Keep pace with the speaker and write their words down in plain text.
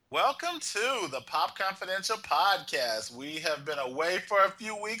Welcome to the Pop Confidential podcast. We have been away for a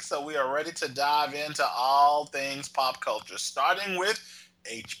few weeks, so we are ready to dive into all things pop culture, starting with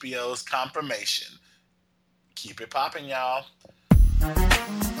HBO's Confirmation. Keep it popping, y'all.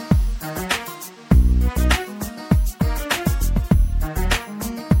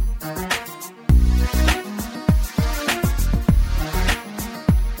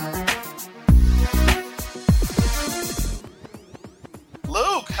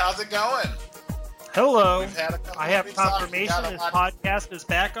 Luke, how's it going? Hello. We've had a couple I of have weeks off. You confirmation got a this lot- podcast is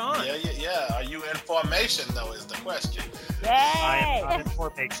back on. Yeah. Are you in formation, though, is the question. I am Yay! not in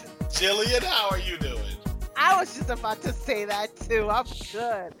formation. Jillian, how are you doing? I was just about to say that too. I'm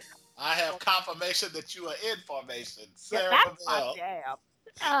good. I have confirmation that you are in formation. Yeah, Sarah that's my Bell, jam.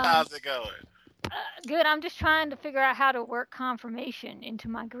 how's it going? Good. I'm just trying to figure out how to work confirmation into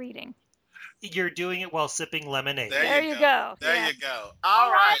my greeting. You're doing it while sipping lemonade. There you go. There Yeah. you go.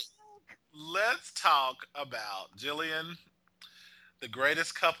 All right. Let's talk about Jillian, the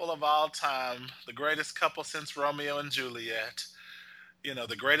greatest couple of all time, the greatest couple since Romeo and Juliet. You know,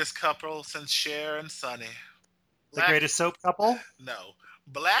 the greatest couple since Cher and Sonny. The greatest soap couple? No.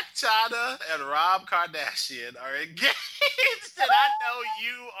 Black China and Rob Kardashian are engaged, and I know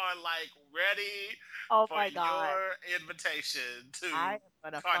you are like ready Oh for my god. your invitation to I am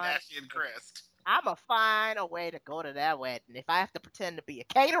gonna find. Kardashian Crest. I'm gonna find a way to go to that wedding. If I have to pretend to be a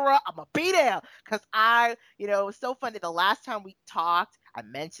caterer, I'm gonna be there. Cause it's so funny. The last time we talked, I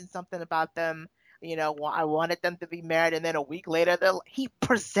mentioned something about them. I wanted them to be married, and then a week later, he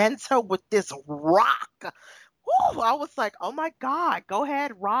presents her with this rock. Whew, I was like, oh my God, go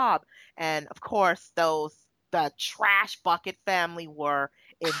ahead, Rob. And of course, the trash bucket family were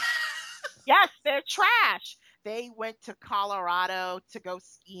in. Yes, they're trash. They went to Colorado to go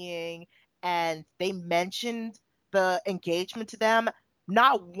skiing, and they mentioned the engagement to them.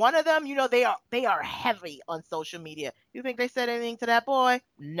 Not one of them, they are heavy on social media. You think they said anything to that boy?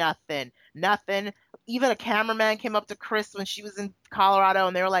 Nothing. Nothing. Even a cameraman came up to Chris when she was in Colorado,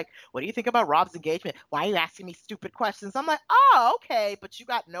 and they were like, "What do you think about Rob's engagement? Why are you asking me stupid questions?" I'm like, "Oh, okay, but you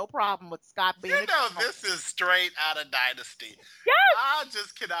got no problem with Scott being You know, this is straight out of Dynasty. Yes! I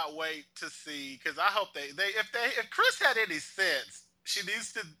just cannot wait to see, because I hope if Chris had any sense, she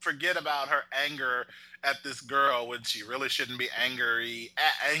needs to forget about her anger at this girl when she really shouldn't be angry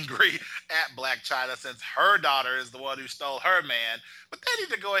at Black China, since her daughter is the one who stole her man. But they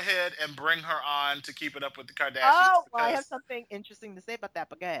need to go ahead and bring her on to Keep It Up with the Kardashians. Oh, well, I have because something interesting to say about that,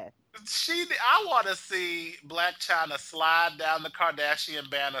 but go ahead. I want to see Black China slide down the Kardashian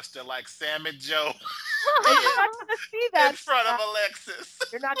banister like Sammy Joe You're not gonna see that. in front of Alexis.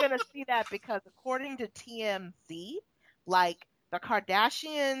 You're not gonna see that because according to TMZ, like the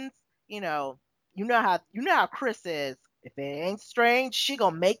Kardashians, you know how Chris is. If it ain't strange, she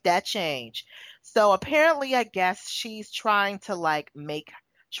gonna make that change. So apparently, I guess she's trying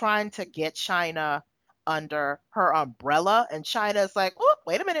to get China under her umbrella, and China's like, "Oh,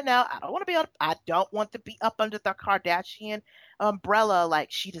 wait a minute now. I don't want to be up under the Kardashian umbrella. Like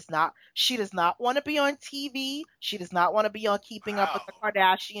she does not want to be on TV. She does not want to be on Keeping Up with the Wow.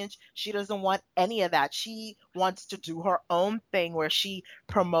 Kardashians. She doesn't want any of that. She wants to do her own thing where she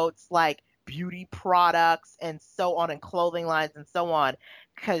promotes like beauty products and so on, and clothing lines and so on.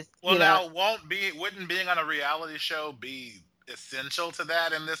 Because Well, now wouldn't being on a reality show be essential to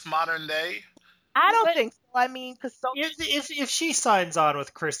that in this modern day? I don't But- think so. I mean, because If she signs on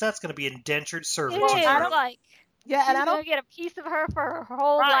with Chris, that's going to be indentured It servitude. is for her. like yeah, she's and I gonna don't. get a piece of her for her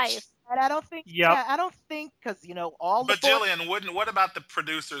whole Right. life. And I don't think. Yep. Yeah, I don't think because all the But Jillian, what about the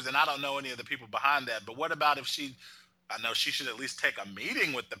producers? And I don't know any of the people behind that, but what about if I know she should at least take a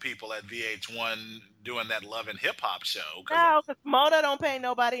meeting with the people at VH1 doing that Love and Hip Hop show. No, because Mona don't pay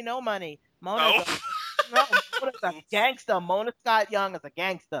nobody no money. Mona's Mona's a gangster. Mona Scott Young is a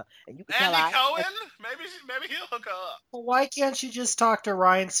gangster, and you can tell Andy Cohen, maybe he'll hook her up. Well, why can't you just talk to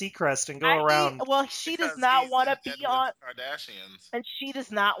Ryan Seacrest and go around? Well, she does Because not he's want to in bed be with on, the Kardashians. and she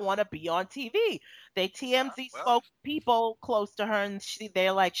does not want to be on TV. TMZ Well. spoke people close to her, and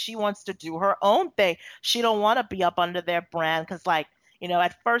they're like, she wants to do her own thing. She don't want to be up under their brand because, like,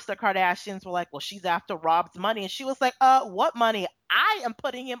 at first the Kardashians were like, well, she's after Rob's money, and she was like, what money? I am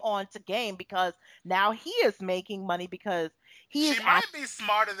putting him on to game because now he is making money because he is. She might be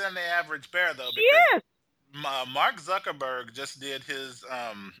smarter than the average bear, though. She Because is. Mark Zuckerberg just did his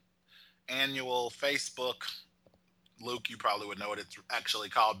annual Facebook. Luke, you probably would know what it's actually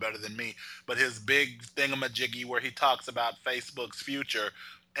called better than me, but his big thingamajiggy where he talks about Facebook's future,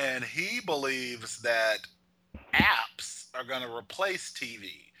 and he believes that apps are going to replace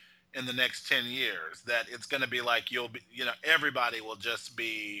TV. in the next 10 years. That it's going to be like you'll be, everybody will just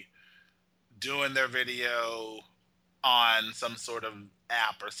be doing their video on some sort of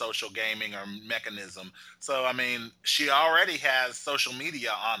app or social gaming or mechanism. So, I mean, she already has social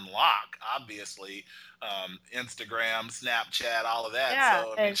media on lock, obviously. Instagram, Snapchat, all of that. Yeah,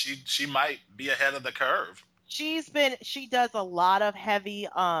 So, I mean, she might be ahead of the curve. she does a lot of heavy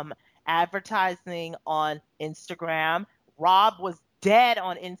advertising on Instagram. Rob was dead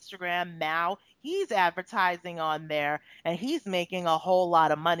on Instagram. Now he's advertising on there and he's making a whole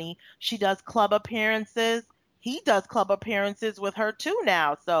lot of money. She does club appearances. He does club appearances with her too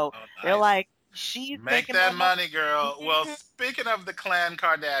now. So they're Nice. like, she's Make making that more money, girl. Well, Mhm. speaking of the clan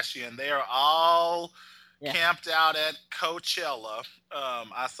Kardashian, they are all Yeah. camped out at Coachella.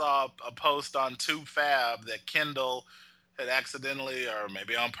 I saw a post on TubeFab that Kendall had accidentally, or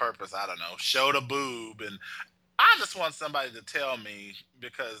maybe on purpose, I don't know, showed a boob. And I just want somebody to tell me,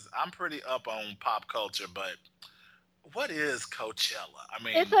 because I'm pretty up on pop culture, but what is Coachella? I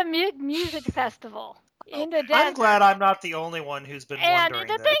mean, It's a music festival in the desert. I'm glad I'm not the only one who's been And the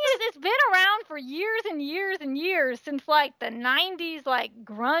wondering thing this. is, it's been around for years and years and years, since like the 90s, like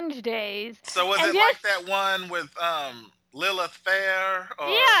grunge days. so was And it like that one with Lilith Fair? Or...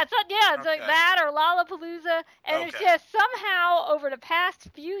 Yeah, it's like Okay. that or Lollapalooza, and it's Okay. just somehow over the past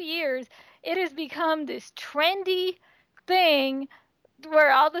few years, it has become this trendy thing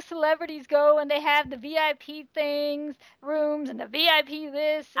where all the celebrities go and they have the VIP things, rooms, and the VIP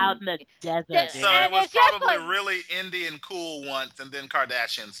this. Out And in the desert. Yeah, dude. So it and was it's just probably like- really indie and cool once, and then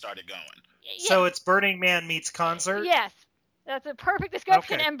Kardashian started going. So it's Burning Man meets concert? Yes, that's a perfect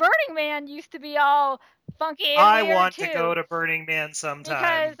description. Okay. And Burning Man used to be all funky and I weird, want too. to go to Burning Man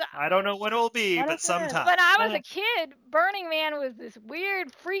sometime. Because- I don't know when it will be, What but is it? sometime. When I was a kid, Burning Man was this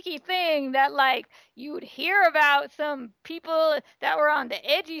weird, freaky thing that, like, you would hear about some people that were on the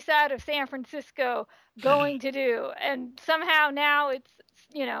edgy side of San Francisco going to do. And somehow now it's,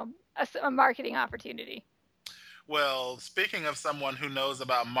 a marketing opportunity. Well, speaking of someone who knows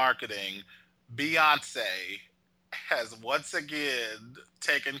about marketing, Beyonce has once again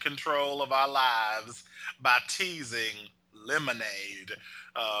taken control of our lives by teasing Lemonade.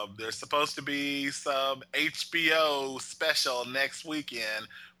 There's supposed to be some HBO special next weekend,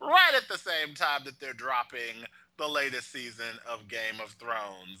 right at the same time that they're dropping the latest season of Game of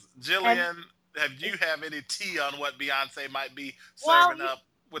Thrones. Jillian, you have any tea on what Beyonce might be serving Well, up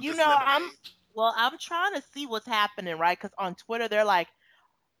with you this know, lemonade? I'm trying to see what's happening, right? Because on Twitter, they're like,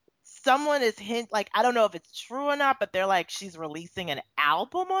 someone is like, I don't know if it's true or not, but they're like, she's releasing an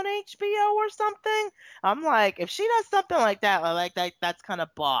album on HBO or something. I'm like, if she does something like that, I like that, that's kind of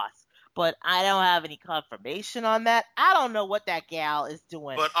boss. But I don't have any confirmation on that. I don't know what that gal is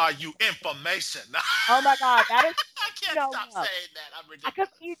doing. But are you information? Oh my God, that is I can't No, stop no. saying that. I'm because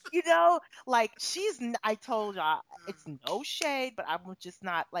ridiculous. like I told y'all, it's no shade, but I'm just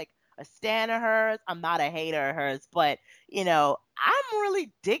not like a stan of hers. I'm not a hater of hers, but I'm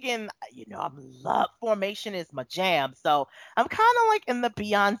really digging. I'm love Formation is my jam, so I'm kind of like in the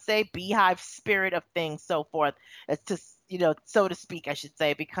Beyonce Beehive spirit of things, so forth. It's just so to speak, I should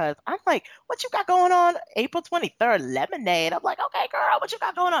say, because I'm like, what you got going on April 23rd, Lemonade? I'm like, okay, girl, what you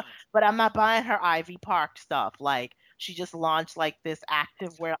got going on? But I'm not buying her Ivy Park stuff. Like, she just launched like this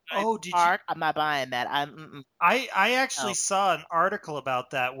activewear Park. I'm not buying that. I actually No. saw an article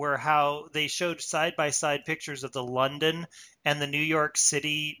about that where how they showed side by side pictures of the London and the New York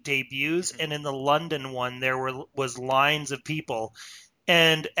City debuts, and in the London one there was lines of people,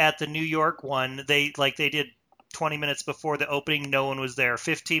 and at the New York one they did 20 minutes before the opening, no one was there.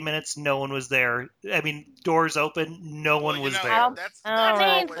 15 minutes, no one was there. I mean, doors open, no one was there. That's That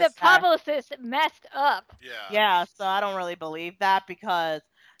means always- the publicist messed up. Yeah, so I don't really believe that because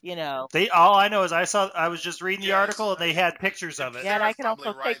All I know is I was just reading the article and they had pictures of it. Yeah, and I Sarah's can probably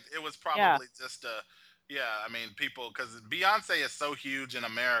also right. take- It was probably just a. Yeah, I mean, people, because Beyonce is so huge in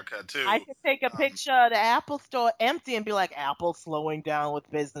America too. I could take a picture of the Apple store empty and be like, Apple's slowing down with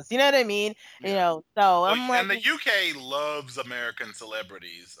business. You know what I mean? So I'm like, and the UK loves American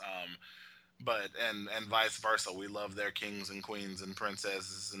celebrities, and vice versa. We love their kings and queens and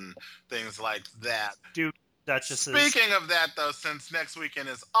princesses and things like that. Duchesses. Speaking of that, though, since next weekend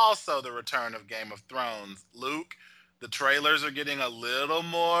is also the return of Game of Thrones, Luke, the trailers are getting a little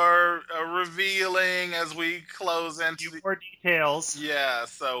more revealing as we close into more details. Yeah.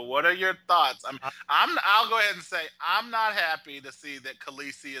 So, what are your thoughts? I'll go ahead and say I'm not happy to see that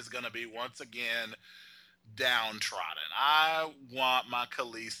Khaleesi is going to be once again downtrodden. I want my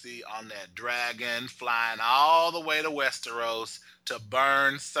Khaleesi on that dragon, flying all the way to Westeros to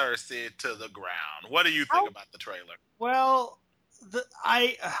burn Cersei to the ground. What do you think about the trailer? Well,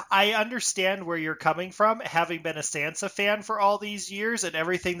 I understand where you're coming from, having been a Sansa fan for all these years and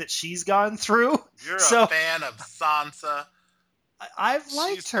everything that she's gone through. You're So a fan of Sansa. I've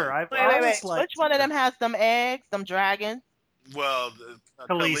liked her. I've Wait. always liked Which one of her. them has them eggs, them dragons? Well,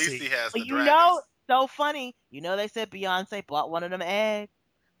 Khaleesi. Khaleesi has Well, the you dragons. know, so funny. You know, they said Beyonce bought one of them eggs.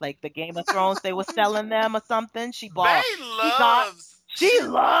 Like the Game of Thrones, they were selling them or something. She bought. Bay loves. She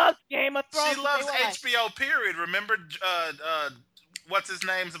loves Game of Thrones. She loves They were like, HBO. Period. Remember, what's his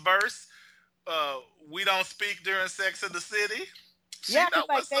name's verse? We don't speak during Sex in the City. She yeah, know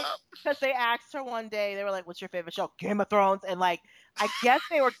what's up. because they asked her one day, they were like, "What's your favorite show?" Game of Thrones, and like, I guess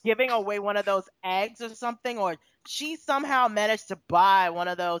they were giving away one of those eggs or something, or she somehow managed to buy one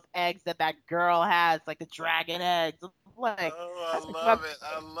of those eggs that girl has, like the dragon eggs. Like, Oh, I that's love it.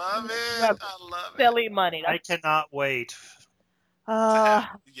 I love it. that's I love it. silly money. I cannot wait. Yeah.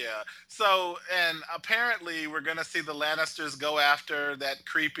 So, and apparently we're going to see the Lannisters go after that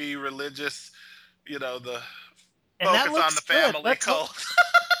creepy religious, the And that focus on looks the good. family cult.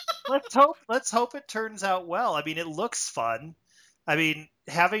 Let's hope it turns out well. I mean, it looks fun. I mean,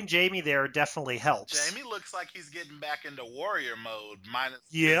 having Jaime there definitely helps. Jaime looks like he's getting back into warrior mode. Minus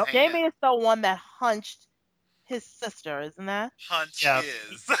Yep. his hand. Jaime is the one that hunched his sister, isn't that? Hunch Yeah.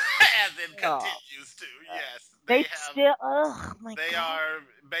 is, as in continues to. Yes, They have. still, oh my They God. are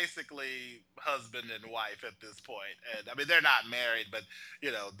basically husband and wife at this point, and I mean they're not married, but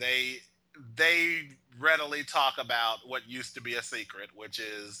they readily talk about what used to be a secret, which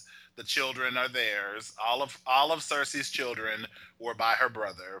is the children are theirs. All of Cersei's children were by her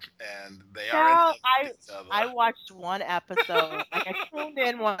brother, and they are in love with each other. I watched one episode. Like I tuned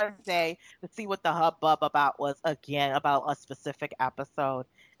in one day to see what the hubbub about was again about a specific episode,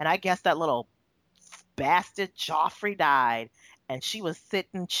 and I guess that little bastard Joffrey died, and she was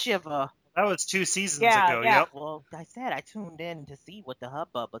sitting shiver. That was 2 seasons Yeah, ago. yeah. Yep. Well, I said I tuned in to see what the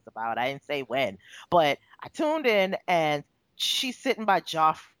hubbub was about. I didn't say when, but I tuned in, and she's sitting by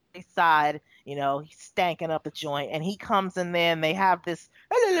Joffrey's side. He's stanking up the joint, and he comes in there, and they have this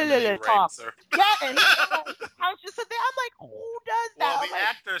And then he talk. rapes her. Yeah, and I'm just sitting there. I'm like, who does that? Well, I'm the like,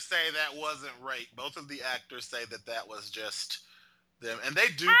 actors say that wasn't rape. Both of the actors say that was just them, and they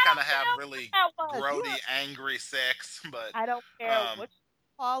do kind of have really that was. grody, angry sex. But I don't care Um, what you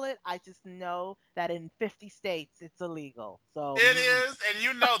call it. I just know that in 50 states it's illegal. So it is,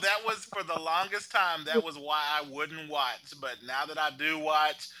 and that was for the longest time. That was why I wouldn't watch. But now that I do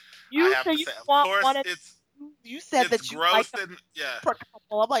watch, I have to say, of course, you said that it's you gross like and yeah. per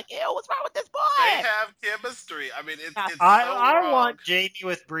couple. I'm like, ew, what's wrong with this boy? They have chemistry. I mean, it's so I wrong. want Jaime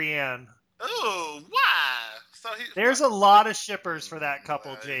with Brienne. Ooh, why? So There's a lot of shippers for that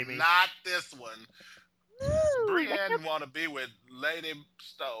couple, Jaime. Not this one. Ooh, Brienne want to be with Lady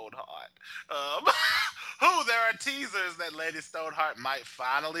Stoneheart. Who there are teasers that Lady Stoneheart might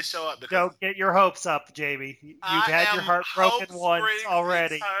finally show up. Because Don't get your hopes up, Jaime. You've had your heart broken once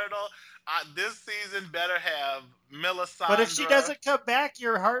already. Eternal. This season better have Melisandre. But if she doesn't come back,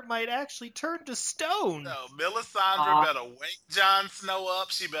 your heart might actually turn to stone. No, Melisandre better wake Jon Snow up.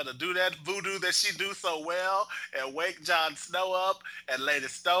 She better do that voodoo that she do so well and wake Jon Snow up. And Lady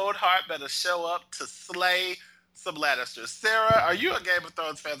Stoneheart better show up to slay some Lannisters. Sarah, are you a Game of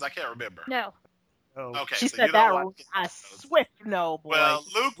Thrones fan? I can't remember. No. Oh. Okay, she so said you that don't was watch a Game of Thrones. swift no, boy. Well,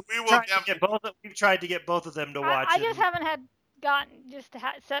 Luke, we will We've tried to get both of them to watch I it. just haven't gotten just to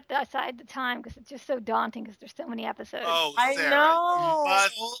set aside the time because it's just so daunting because there's so many episodes. Oh, I Sarah, know. you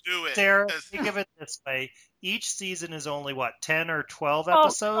must do it. Sarah, 'cause- think of it this way. Each season is only, 10 or 12 Oh,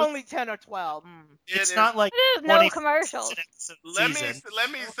 episodes? only 10 or 12. it It's is- not like There's no 20 commercials. Let me season.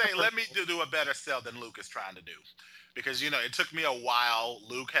 let me do a better sell than Luke is trying to do, because it took me a while.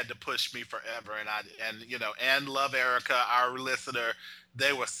 Luke had to push me forever, and Love Erica, our listener,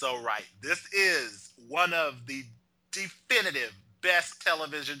 they were so right. This is one of the definitive best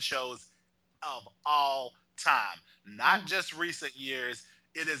television shows of all time, not just recent years.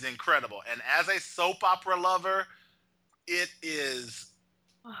 It is incredible, and as a soap opera lover, it is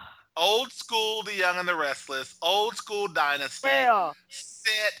old school The Young and the Restless, old school Dynasty, Well,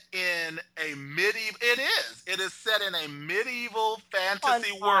 set in a medieval. It is set in a medieval fantasy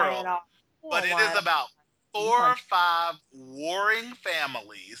punch world, mine off. but it is about 4 or 5 warring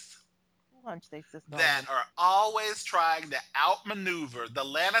families Punch they sister that are always trying to outmaneuver. The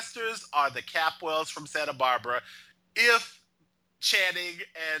Lannisters are the Capwells from Santa Barbara if Channing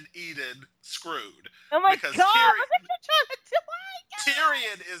and Eden screwed. Oh my because God! Tyrion- Look at you trying to do. Oh my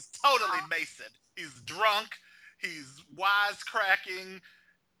God. Tyrion is totally Mason. He's drunk. He's wisecracking.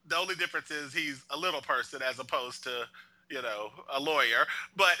 The only difference is he's a little person as opposed to, a lawyer.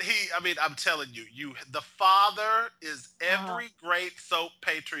 But I'm telling you, the father is every great soap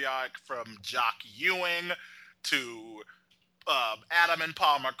patriarch from Jock Ewing to Adam and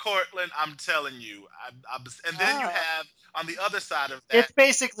Palmer Cortland. I'm telling you, and then you have on the other side of that, it's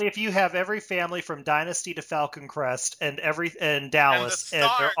basically if you have every family from Dynasty to Falcon Crest and Dallas, and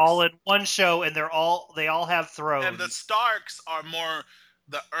they're all in one show, and they all have thrones. And the Starks are more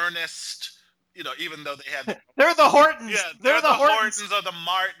the earnest, even though they have they're the Hortons. Yeah, they're the Hortons or the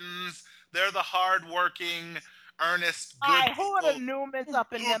Martins. They're the hardworking, earnest, good people. Who are the Newmans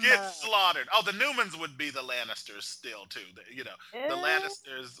up in them? Who get slaughtered? Oh, the Newmans would be the Lannisters still too. The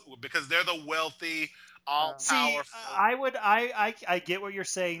Lannisters, because they're the wealthy, all powerful. I get what you're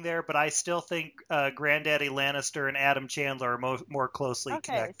saying there, but I still think Granddaddy Lannister and Adam Chandler are more closely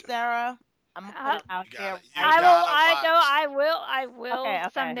connected. Sarah, I'm gonna put it out there. I will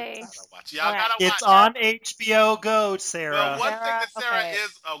someday. Y'all gotta watch. It's on HBO Go, Sarah. Well, one thing that Sarah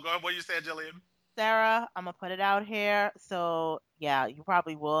is. Oh, go ahead. What you saying, Jillian? Sarah, I'm gonna put it out here. So yeah, you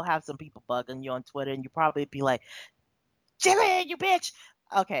probably will have some people bugging you on Twitter, and you probably be like, "Jillian, you bitch."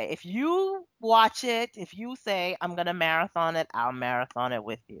 Okay, if you watch it, if you say I'm gonna marathon it, I'll marathon it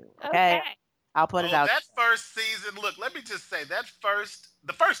with you. Okay. I'll put it out. That first season, look, let me just say the first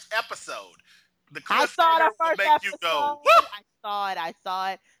episode, I saw the first make you go, Woo! I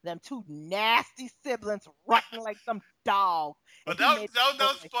saw it. Them two nasty siblings running like some dog. But don't spoil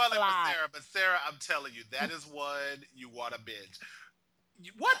it for Sarah. But Sarah, I'm telling you, that is one you want to binge.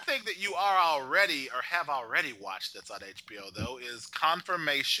 One thing that you are already or have already watched that's on HBO though is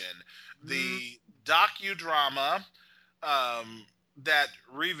Confirmation, the docudrama that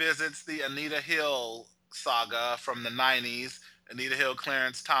revisits the Anita Hill saga from the 90s. Anita Hill,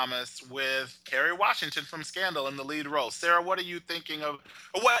 Clarence Thomas, with Kerry Washington from Scandal in the lead role. Sarah, what are you thinking of?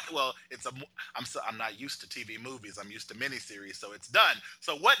 What? Well, I'm not used to TV movies. I'm used to miniseries, so it's done.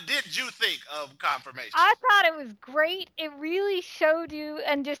 So, what did you think of Confirmation? I thought it was great. It really showed you,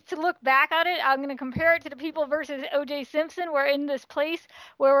 and just to look back at it, I'm going to compare it to The People versus O.J. Simpson. We're in this place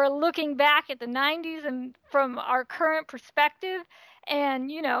where we're looking back at the 90s and from our current perspective. And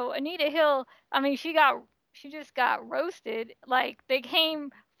Anita Hill, she just got roasted. Like, they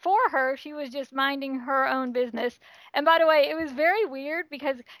came for her. She was just minding her own business. And by the way, it was very weird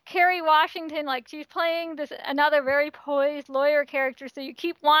because Kerry Washington, like, she's playing another very poised lawyer character. So you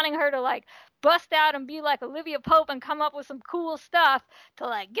keep wanting her to, like, bust out and be like Olivia Pope and come up with some cool stuff to,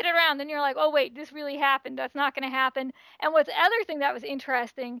 like, get around. Then you're like, oh, wait, this really happened. That's not going to happen. And what's the other thing that was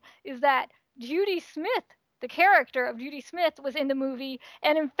interesting is that Judy Smith, the character of Judy Smith, was in the movie,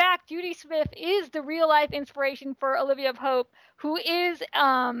 and in fact, Judy Smith is the real-life inspiration for Olivia Pope, who is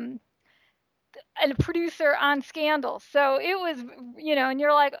a producer on Scandal. So it was, and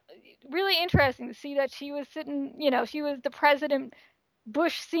you're like, really interesting to see that she was sitting, she was the President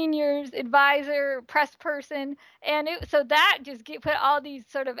Bush Sr.'s advisor, press person, and so that just put all these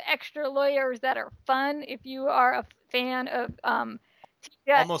sort of extra layers that are fun if you are a fan of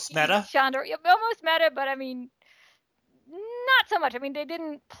almost meta. Chandra, almost meta, but not so much. They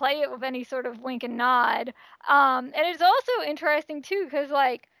didn't play it with any sort of wink and nod. And it's also interesting too, because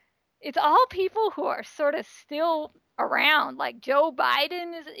like it's all people who are sort of still around. Like Joe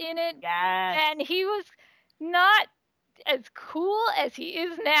Biden is in it, and he was not as cool as he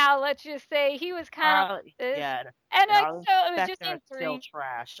is now. Let's just say he was kind of and so it was just still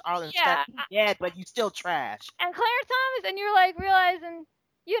trash. Arlen Specter dead, but you still trash. And Clarence Thomas, and you're like realizing,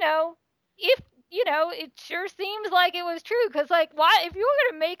 if it sure seems like it was true. Because like, why if you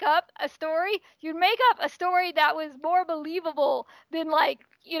were gonna make up a story, you'd make up a story that was more believable than like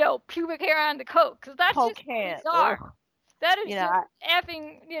pubic hair on the coke. Because that's just bizarre. Ugh. That is just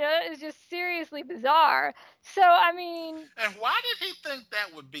effing, that is just seriously bizarre. So, And why did he think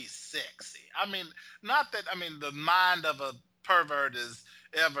that would be sexy? Not that, the mind of a pervert is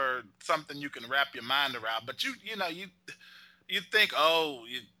ever something you can wrap your mind around, but you think, a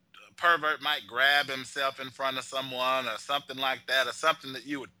pervert might grab himself in front of someone or something like that, or something that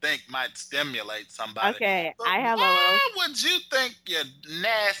you would think might stimulate somebody. Okay, but why would you think your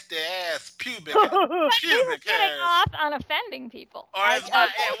nasty ass pubic getting off on offending people? Or as my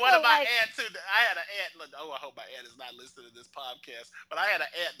aunt, one of my aunts too. I had an aunt. I hope my aunt is not listening to this podcast. But I had an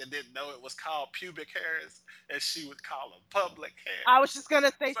aunt that didn't know it was called pubic hairs, and she would call them public hairs. I was just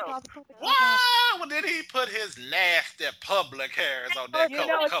gonna say, why did he put his nasty public hairs on that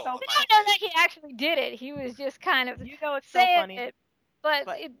Coca-Cola? I don't know that he actually did it. He was just kind of it's so funny. It. But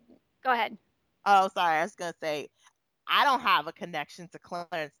go ahead. Oh, sorry. I was gonna say I don't have a connection to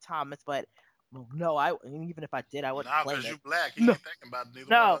Clarence Thomas, but Well, no, even if I did, I wouldn't Nah, claim because it. you black. He No, ain't thinking about neither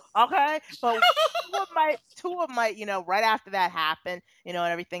one of no, us. okay. But two of my, right after that happened, and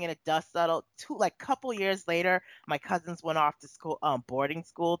everything, and it dust settled. Couple years later, my cousins went off to school, boarding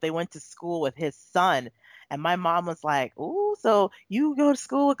school. They went to school with his son, and my mom was like, "Ooh, so you go to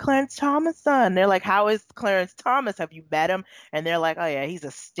school with Clarence Thomas' son?" They're like, "How is Clarence Thomas? Have you met him?" And they're like, "Oh yeah, he's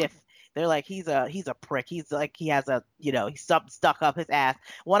a stiff." They're like, he's a prick. He's like, he has a, he's something stuck up his ass.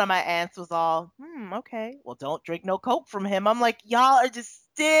 One of my aunts was all, okay, well, don't drink no coke from him. I'm like, y'all are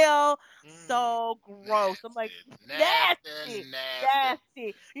just still so gross. I'm like, nasty, Nasty.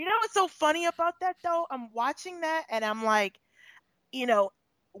 nasty. You know what's so funny about that though? I'm watching that and I'm like, you know,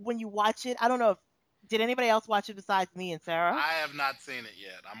 when you watch it, I don't know if did anybody else watch it besides me and Sarah? I have not seen it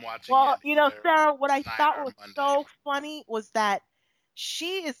yet. I'm watching Well, it either Sarah, what I tonight thought or was Monday. so funny was that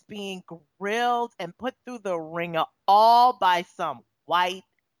she is being grilled and put through the ringer all by some white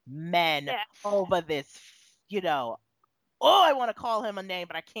men Yes. over this, oh, I want to call him a name,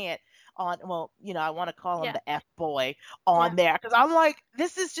 but I can't. I want to call him Yeah. the F boy on there because I'm like,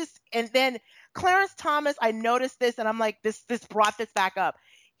 this is just. And then Clarence Thomas, I noticed this, and I'm like, this brought this back up.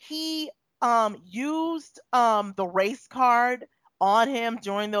 He used the race card on him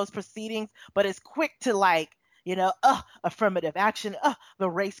during those proceedings, but is quick to affirmative action, the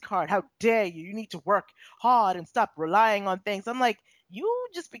race card. How dare you? You need to work hard and stop relying on things. I'm like, you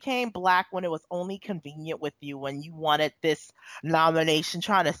just became black when it was only convenient with you when you wanted this nomination,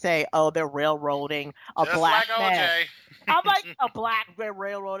 trying to say, oh, they're railroading a Just black like man. OJ. I'm like, they're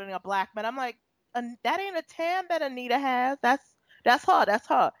railroading a black man. I'm like, that ain't a tan that Anita has. That's her. That's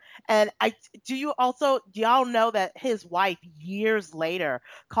her. And do y'all know that his wife years later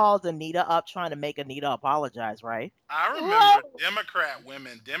called Anita up trying to make Anita apologize, right? I remember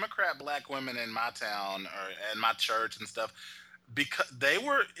Democrat black women in my town or in my church and stuff, because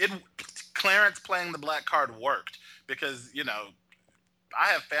Clarence playing the black card worked because, I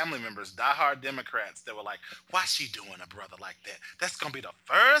have family members, diehard Democrats, that were like, why she doing a brother like that? That's going to be the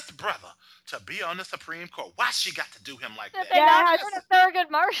first brother to be on the Supreme Court. Why she got to do him like Did that? they not turn a Thurgood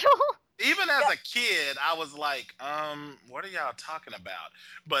Marshall? Even as a kid, I was like, what are y'all talking about?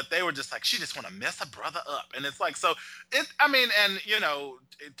 But they were just like, she just want to mess a brother up. And it's like,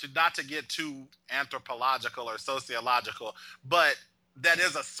 not to get too anthropological or sociological, but that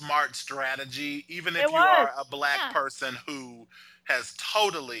is a smart strategy, even if you are a black person who has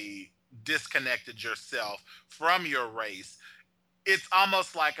totally disconnected yourself from your race. It's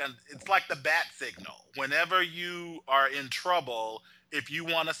almost like it's like the bat signal. Whenever you are in trouble, if you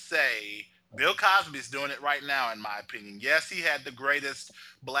want to say, Bill Cosby's doing it right now, in my opinion. Yes, he had the greatest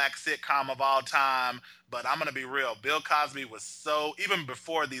black sitcom of all time, but I'm going to be real. Bill Cosby was even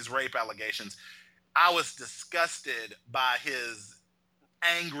before these rape allegations, I was disgusted by his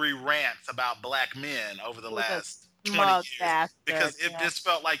angry rants about black men over the last 20 years, because it just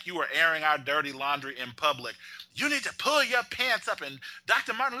felt like you were airing our dirty laundry in public. You need to pull your pants up, and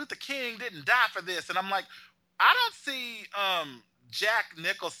Dr. Martin Luther King didn't die for this. And I'm like, I don't see Jack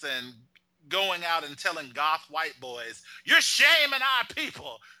Nicholson going out and telling goth white boys, you're shaming our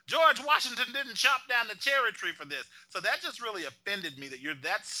people. George Washington didn't chop down the cherry tree for this. So that just really offended me, that you're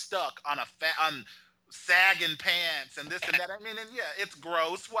that stuck on on sagging pants and this and that. I mean, and yeah, it's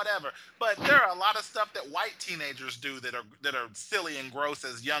gross, whatever. But there are a lot of stuff that white teenagers do that are silly and gross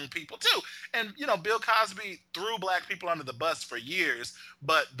as young people too. And Bill Cosby threw black people under the bus for years,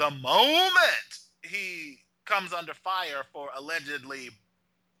 but the moment he comes under fire for allegedly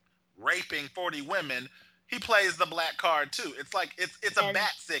raping 40 women, he plays the black card too. It's like it's a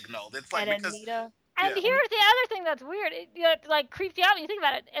bat signal. It's like, because Anita. And here's the other thing that's weird. It creeps you out when you think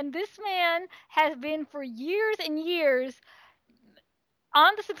about it. And this man has been for years and years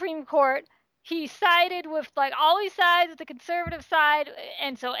on the Supreme Court. He sided with always sides with the conservative side,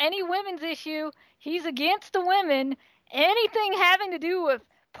 and so any women's issue, he's against the women. Anything having to do with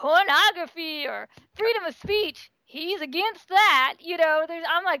pornography or freedom of speech, he's against that.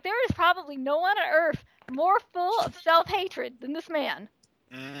 I'm like, there is probably no one on earth more full of self-hatred than this man.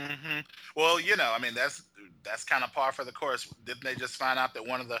 Mm-hmm. Well, I mean, that's kind of par for the course. Didn't they just find out that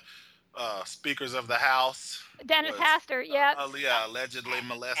one of the speakers of the House, Dennis Hastert, allegedly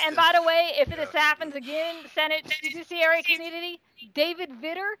molested? And by the way, if this happens again, Senate Judiciary Committee, David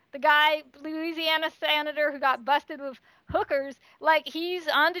Vitter, the guy, Louisiana senator who got busted with hookers, he's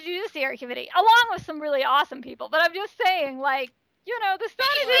on the Judiciary Committee, along with some really awesome people. But I'm just saying, the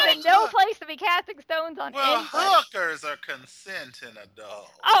Senate is no place to be casting stones on anybody. Well, hookers are consenting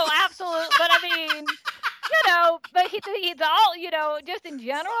adults. Oh, absolutely. But I mean, but he's all, just in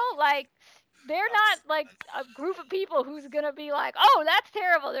general, they're not like a group of people who's gonna be like, oh, that's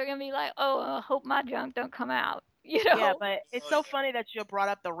terrible. They're gonna be like, oh, I hope my junk don't come out. You know? Yeah, but it's so funny that you brought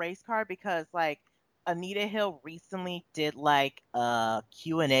up the race car because like Anita Hill recently did like a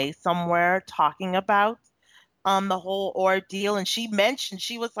Q&A somewhere talking about the whole ordeal, and she mentioned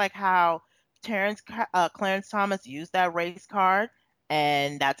she was like how Clarence Thomas used that race card,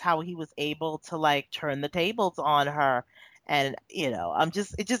 and that's how he was able to like turn the tables on her. And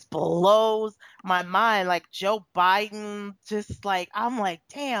it just blows my mind. Like Joe Biden, just like I'm like,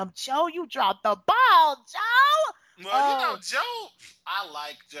 damn, Joe, you dropped the ball, Joe. Well, Joe, I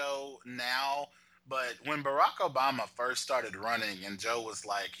like Joe now, but when Barack Obama first started running and Joe was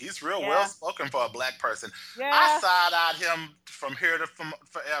like, he's real well spoken for a black person, I side-eyed him from here to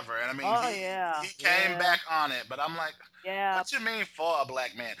forever. And I mean, he came back on it, but I'm like, what you mean for a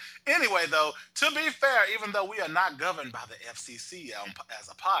black man? Anyway, though, to be fair, even though we are not governed by the FCC as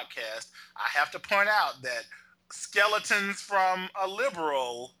a podcast, I have to point out that skeletons from a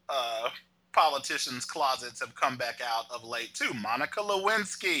liberal politicians' closets have come back out of late too. Monica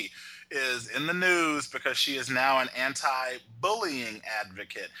Lewinsky is in the news because she is now an anti-bullying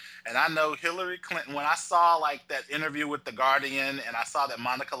advocate. And I know Hillary Clinton, when I saw like that interview with The Guardian and I saw that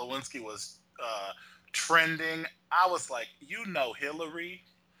Monica Lewinsky was trending, I was like, Hillary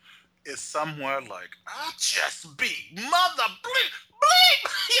is somewhere like, I just beat mother bleep.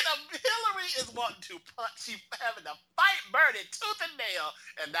 Hillary is wanting to punch. She's having to fight Bernie tooth and nail,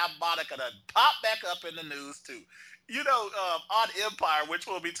 and now Monica done pop back up in the news too. On Empire, which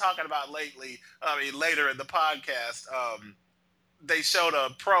we'll be talking about later in the podcast, they showed a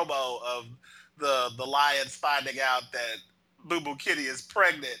promo of the Lions finding out that Boo Boo Kitty is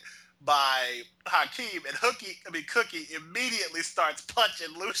pregnant by Hakeem, and Cookie immediately starts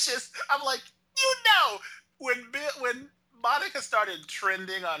punching Lucius. I'm like, when Monica started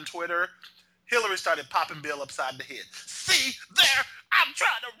trending on Twitter, Hillary started popping Bill upside the head. See there, I'm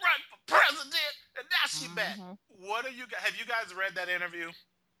trying to run for president, and now she's back. What are you guys? Have you guys read that interview?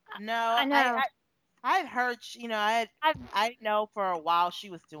 No, I know. I'd heard, I know for a while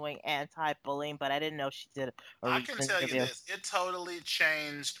she was doing anti-bullying, but I didn't know she did. I can tell you this: it totally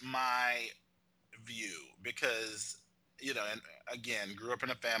changed my view because. And again, grew up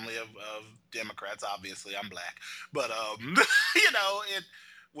in a family of Democrats. Obviously, I'm black, but it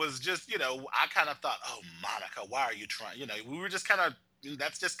was just, I kind of thought, oh, Monica, why are you trying? We were just kind of,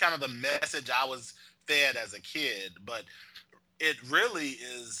 that's just kind of the message I was fed as a kid. But it really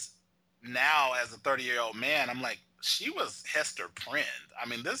is now, as a 30-year-old man, I'm like, she was Hester Prynne. I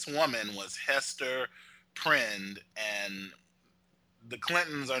mean, this woman was Hester Prynne, and the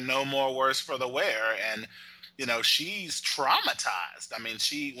Clintons are no more worse for the wear. And she's traumatized. I mean,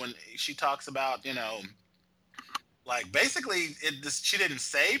 when she talks about, like basically she didn't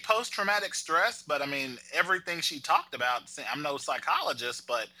say post-traumatic stress, but I mean, everything she talked about, I'm no psychologist,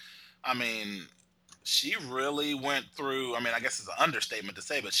 but I mean, she really went through, I mean, I guess it's an understatement to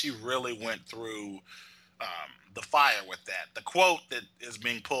say, but she really went through the fire with that. The quote that is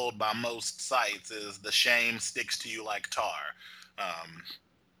being pulled by most sites is, the shame sticks to you like tar.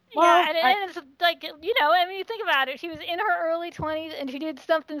 And it's like, I mean, you think about it. She was in her early 20s, and she did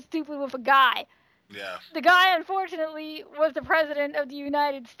something stupid with a guy. Yeah. The guy, unfortunately, was the president of the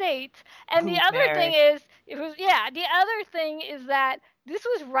United States. And the other thing is, that this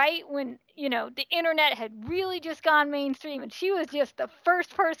was right when, the internet had really just gone mainstream, and she was just the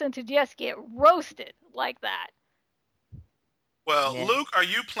first person to just get roasted like that. Well, Luke, are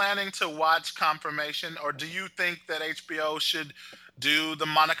you planning to watch Confirmation, or do you think that HBO should do the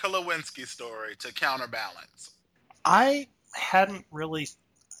Monica Lewinsky story to counterbalance? I hadn't really.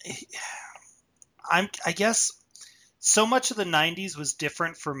 I guess so much of the 90s was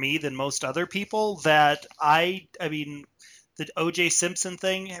different for me than most other people that I mean, the O.J. Simpson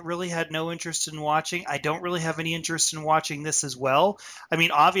thing really had no interest in watching. I don't really have any interest in watching this as well. I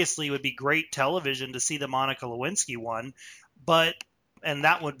mean, obviously, it would be great television to see the Monica Lewinsky one, and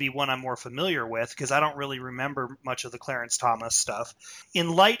that would be one I'm more familiar with because I don't really remember much of the Clarence Thomas stuff. In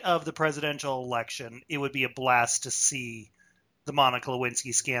light of the presidential election, it would be a blast to see the Monica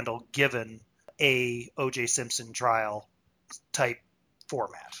Lewinsky scandal given a O.J. Simpson trial type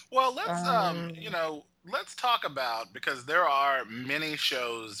format. Well, let's talk about, because there are many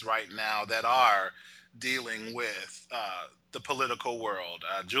shows right now that are dealing with the political world.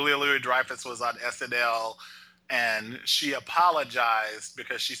 Julia Louis-Dreyfus was on SNL, and she apologized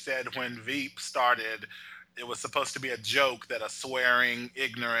because she said when Veep started it was supposed to be a joke that a swearing,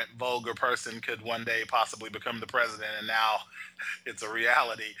 ignorant, vulgar person could one day possibly become the president, and now it's a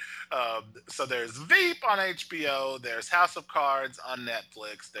reality. So there's Veep on HBO, there's House of Cards on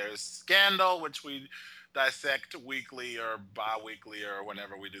Netflix, there's Scandal, which we dissect weekly or bi-weekly or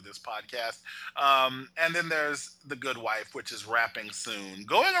whenever we do this podcast. And then there's The Good Wife, which is wrapping soon.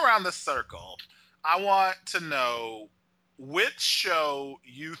 Going around the circle, I want to know which show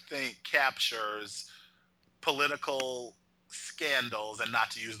you think captures political scandals, and not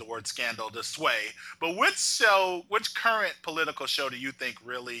to use the word scandal to sway, but which current political show do you think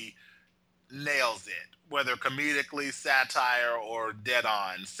really nails it, whether comedically, satire, or dead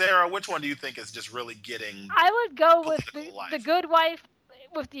on? Sarah, which one do you think is just really getting I would go with life? the Good Wife,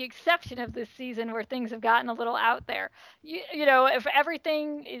 with the exception of this season where things have gotten a little out there. You know, if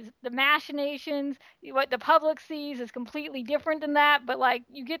everything is the machinations, what the public sees is completely different than that, but like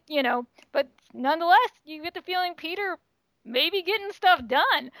you get, you know, but nonetheless, you get the feeling Peter may be getting stuff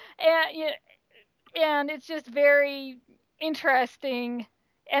done. And it's just very interesting.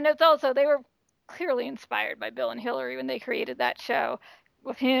 And it's also, they were clearly inspired by Bill and Hillary when they created that show,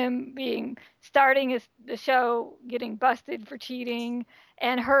 with him starting the show getting busted for cheating,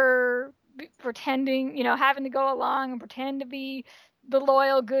 and her pretending, you know, having to go along and pretend to be the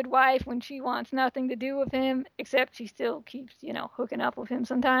loyal good wife when she wants nothing to do with him, except she still keeps, you know, hooking up with him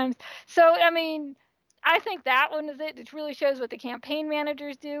sometimes. So, I mean, I think that one is it. It really shows what the campaign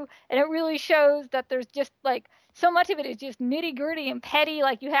managers do, and it really shows that there's just like so much of it is just nitty gritty and petty.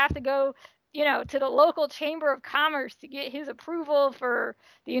 Like you have to go, you know, to the local chamber of commerce to get his approval for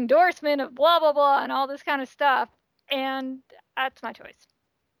the endorsement of blah blah blah and all this kind of stuff. And that's my choice.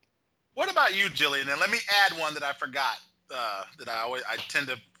 What about you, Jillian? And let me add one that I forgot. I tend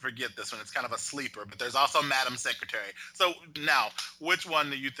to forget this one. It's kind of a sleeper, but there's also Madam Secretary. So now, which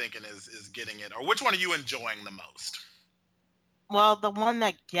one are you thinking is getting it, or which one are you enjoying the most? Well, the one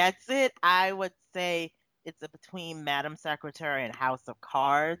that gets it, I would say it's between Madam Secretary and House of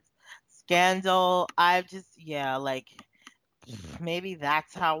Cards. Scandal, like maybe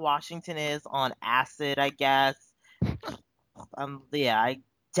that's how Washington is on acid, I guess. I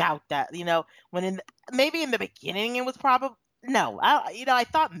doubt that. You know, maybe in the beginning it was probably no. I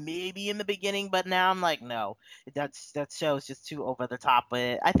thought maybe in the beginning, but now I'm like, no, that show's just too over the top.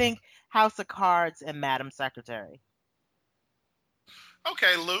 But I think House of Cards and Madam Secretary.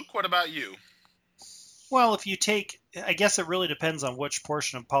 Okay, Luke, what about you? Well, if you take, I guess it really depends on which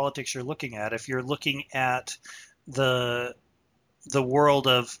portion of politics you're looking at. If you're looking at the world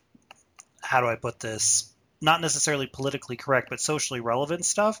of, how do I put this, not necessarily politically correct, but socially relevant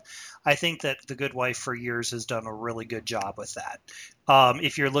stuff, I think that The Good Wife for years has done a really good job with that.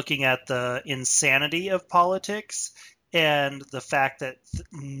 If you're looking at the insanity of politics and the fact that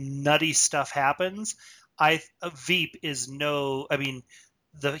nutty stuff happens, Veep is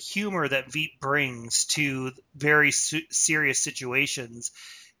the humor that Veep brings to very serious situations,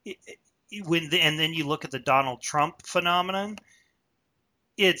 and then you look at the Donald Trump phenomenon,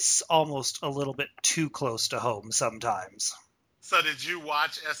 it's almost a little bit too close to home sometimes. So did you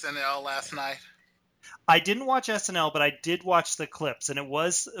watch SNL last night? I didn't watch SNL, but I did watch the clips, and it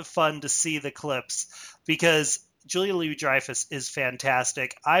was fun to see the clips because Julia Louis-Dreyfus is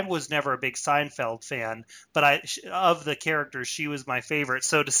fantastic. I was never a big Seinfeld fan, but of the characters, she was my favorite.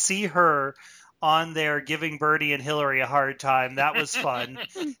 So to see her on there giving Bernie and Hillary a hard time, that was fun.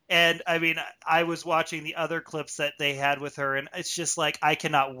 And I mean, I was watching the other clips that they had with her, and it's just like, I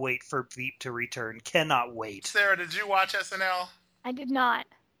cannot wait for Veep to return. Cannot wait. Sarah, did you watch SNL? I did not.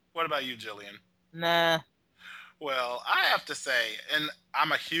 What about you, Jillian? Nah. Well, I have to say, and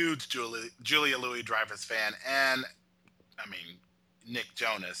I'm a huge Julia Louis-Dreyfus fan, and I mean, Nick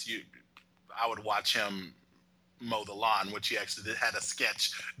Jonas, I would watch him mow the lawn, which he actually had a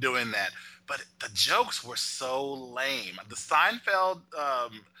sketch doing that. But the jokes were so lame. The Seinfeld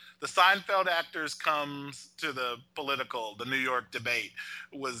actors comes to the New York debate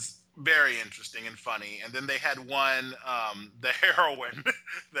was very interesting and funny. And then they had one, the heroin,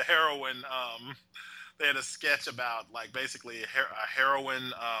 they had a sketch about like basically a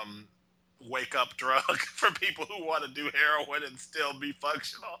heroin wake up drug for people who want to do heroin and still be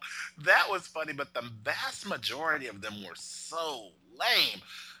functional. That was funny, but the vast majority of them were so lame.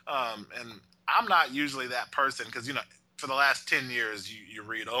 And I'm not usually that person because, you know, for the last 10 years, you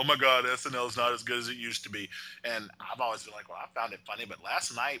read, oh my God, SNL is not as good as it used to be. And I've always been like, well, I found it funny. But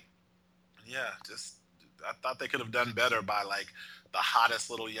last night, I thought they could have done better by like the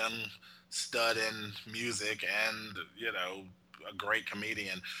hottest little young stud in music and, you know, a great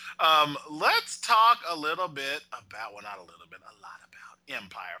comedian. Let's talk a lot about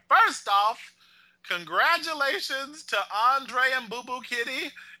Empire. First off, Congratulations to Andre and Boo Boo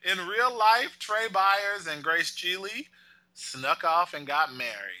Kitty. In real life, Trey Byers and Grace Geely snuck off and got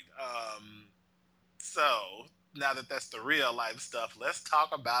married. So, now that that's the real life stuff, let's talk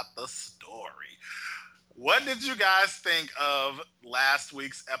about the story. What did you guys think of last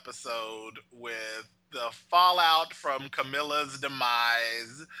week's episode with the fallout from Camilla's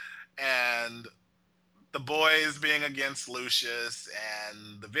demise and the boys being against Lucius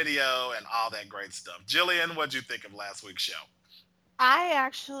and the video and all that great stuff? Jillian, what'd you think of last week's show? I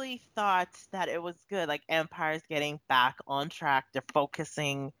actually thought that it was good. Like Empire's getting back on track. They're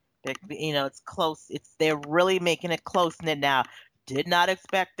focusing. It's close. They're really making it close knit now. Did not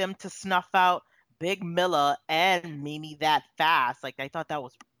expect them to snuff out Big Milla and Mimi that fast. Like I thought that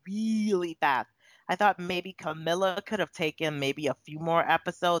was really fast. I thought maybe Camilla could have taken maybe a few more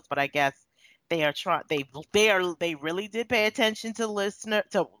episodes, but I guess they are trying. They really did pay attention to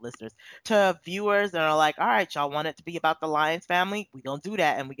viewers, and are like, all right, y'all want it to be about the Lyons family? We gonna do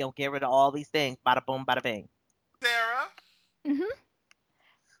that, and we gonna get rid of all these things. Bada boom, bada bing. Sarah?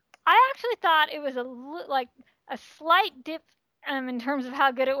 I actually thought it was like a slight dip in terms of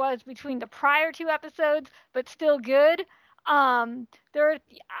how good it was between the prior two episodes, but still good. I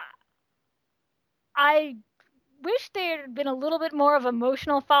wish there had been a little bit more of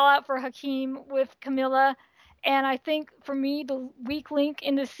emotional fallout for Hakeem with Camilla, and I think for me the weak link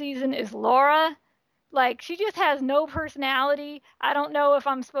in this season is Laura. Like, she just has no personality. I don't know if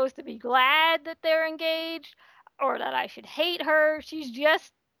I'm supposed to be glad that they're engaged or that I should hate her. She's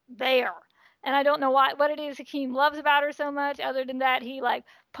just there. And I don't know what it is Hakeem loves about her so much, other than that he like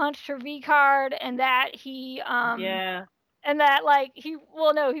punched her V card and that he Yeah. And that like he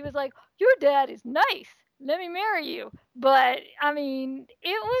was like, your dad is nice. Let me marry you. But I mean,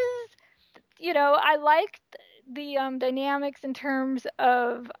 it was, I liked the dynamics in terms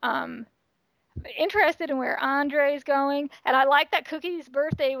of interested in where Andre's going, and I liked that Cookie's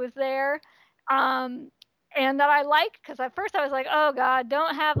birthday was there. And that I liked, because at first I was like, oh God,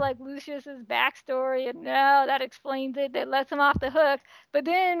 don't have like Lucius's backstory, and no, that explains it, that lets him off the hook. But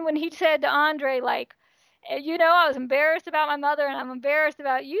then when he said to Andre, like, I was embarrassed about my mother and I'm embarrassed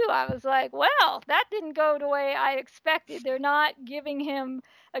about you, I was like, well, that didn't go the way I expected. They're not giving him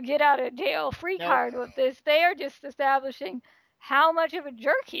a get out of jail free card with this. They are just establishing how much of a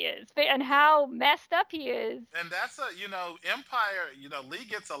jerk he is and how messed up he is. And that's Empire, Lee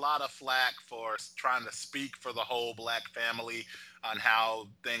gets a lot of flack for trying to speak for the whole black family on how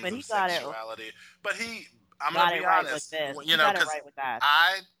things of sexuality. But I'm going to be honest, because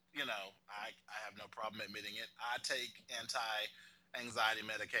I have no problem admitting it. I take anti-anxiety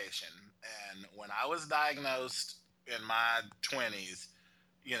medication. And when I was diagnosed in my 20s,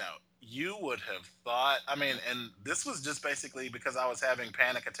 you would have thought, and this was just basically because I was having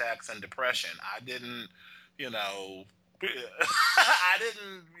panic attacks and depression. I didn't,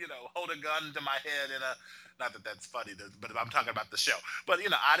 hold a gun to my head not that that's funny, but I'm talking about the show. But,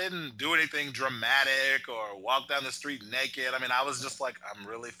 I didn't do anything dramatic or walk down the street naked. I was just like, I'm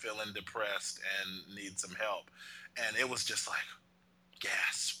really feeling depressed and need some help. And it was just like,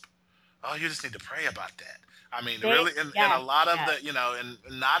 gasp. Oh, you just need to pray about that. Really, and a lot of the, and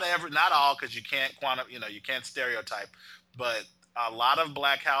not all, because you can't you can't stereotype, but a lot of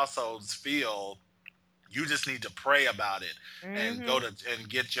black households feel you just need to pray about it and go to and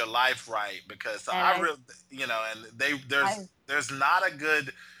get your life right, because there's not a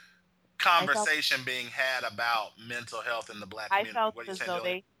good conversation being had about mental health in the black community. What are you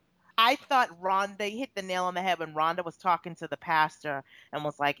saying, I thought they hit the nail on the head when Rhonda was talking to the pastor and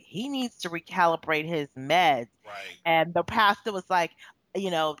was like, he needs to recalibrate his meds. Right. And the pastor was like,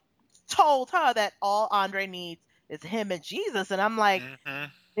 told her that all Andre needs is him and Jesus. And I'm like,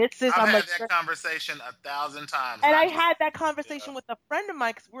 I've had that conversation 1,000 times. And I had that conversation with a friend of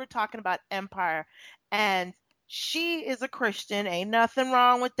mine, because we were talking about Empire, and she is a Christian. Ain't nothing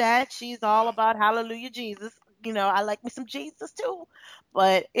wrong with that. She's all about hallelujah, Jesus. I like me some Jesus too.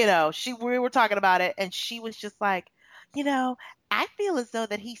 But, we were talking about it, and she was just like, I feel as though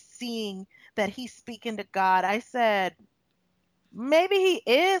that he's seeing that he's speaking to God. I said, maybe he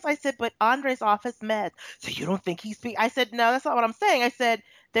is. I said, but Andre's off his meds. So you don't think he's speaking? I said, no, that's not what I'm saying. I said,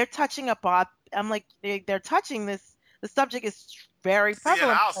 they're touching upon, I'm like, they're touching this. The subject is very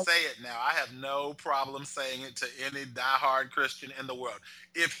prevalent. And I'll say it now. I have no problem saying it to any diehard Christian in the world.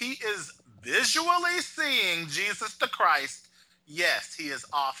 If he is visually seeing Jesus the Christ, yes, he is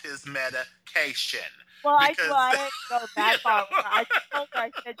off his medication. Well, I didn't go that far. I told her,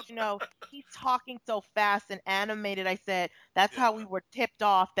 I said, he's talking so fast and animated. I said, that's how we were tipped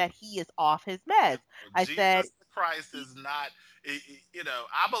off that he is off his meds. I said, Jesus Christ is not,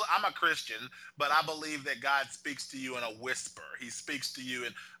 I'm a Christian, but I believe that God speaks to you in a whisper. He speaks to you,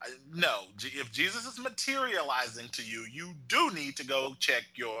 and no, if Jesus is materializing to you, you do need to go check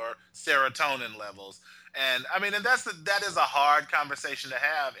your serotonin levels. And I mean, and that is a hard conversation to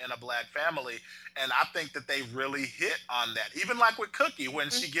have in a black family. And I think that they really hit on that. Even like with Cookie, when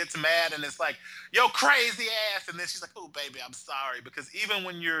she gets mad and it's like, yo, crazy ass. And then she's like, oh, baby, I'm sorry. Because even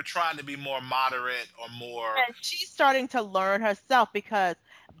when you're trying to be more moderate or more. And she's starting to learn herself, because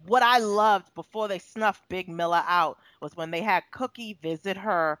what I loved before they snuffed Big Miller out was when they had Cookie visit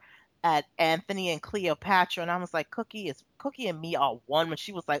her at Anthony and Cleopatra, and I was like, Cookie and me are one. When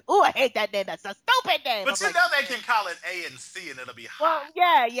she was like, "Oh, I hate that name. That's a stupid name." But I'm they can call it A and C, and it'll be well, hot.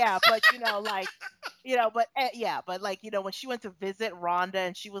 yeah, but when she went to visit Rhonda,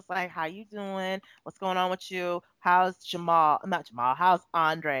 and she was like, "How you doing? What's going on with you? How's Jamal? Not Jamal. How's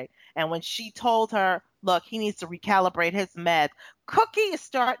Andre?" And when she told her, "Look, he needs to recalibrate his meds," Cookie is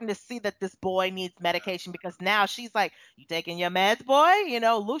starting to see that this boy needs medication, because now she's like, "You taking your meds, boy?"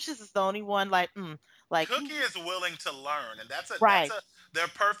 Lucius is the only one like Cookie is willing to learn, and right. they're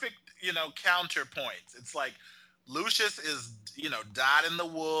perfect, counterpoints. It's like Lucius is, dyed in the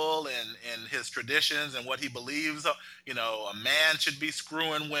wool and his traditions and what he believes, a man should be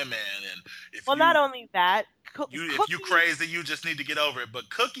screwing women, and not only that, if you crazy, you just need to get over it. But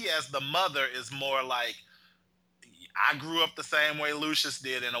Cookie as the mother is more like, I grew up the same way Lucius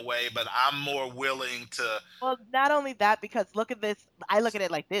did in a way, but I'm more willing to. Well, not only that, because look at this. I look at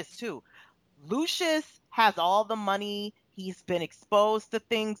it like this too. Lucius has all the money. He's been exposed to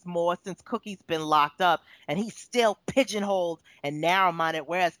things more since Cookie's been locked up, and he's still pigeonholed and narrow-minded.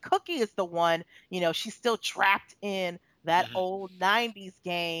 Whereas Cookie is the one, she's still trapped in that old 90s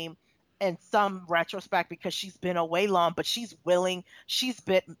game in some retrospect, because she's been away long, but she's willing. She's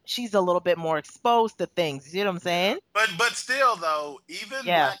a little bit more exposed to things. You know what I'm saying? But still, though, even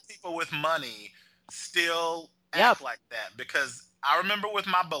black people with money still act like that, because I remember with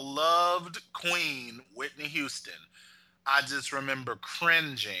my beloved queen, Whitney Houston, I just remember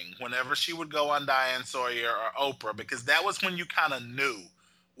cringing whenever she would go on Diane Sawyer or Oprah, because that was when you kind of knew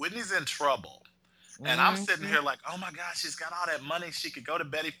Whitney's in trouble. And I'm sitting here like, oh my God, she's got all that money. She could go to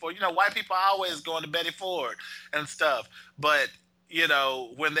Betty Ford. White people are always going to Betty Ford and stuff. But,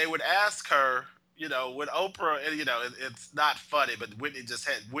 when they would ask her, with Oprah, it's not funny, but Whitney just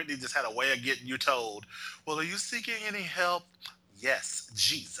had a way of getting you told, well, are you seeking any help? Yes,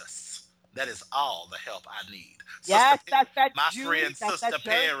 Jesus. That is all the help I need. Yes, Sister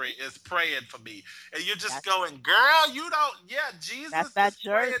Perry is praying for me. And you're just going, girl, you don't, Jesus that's that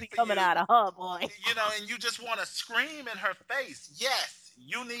Jersey coming out of her, boy. And you just want to scream in her face. Yes,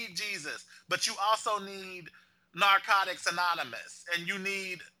 you need Jesus, but you also need Narcotics Anonymous, and you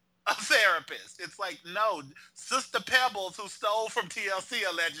need a therapist. It's like, no, Sister Pebbles, who stole from TLC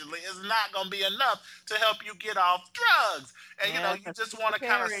allegedly, is not going to be enough to help you get off drugs. And you just want to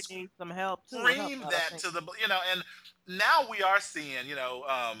kind of need some help too. Scream that to the, and now we are seeing,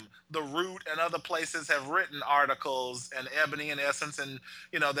 The Root and other places have written articles, and Ebony and Essence, and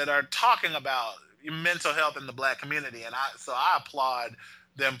that are talking about mental health in the black community, and I applaud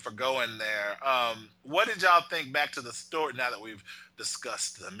them for going there. What did y'all think, back to the story, now that we've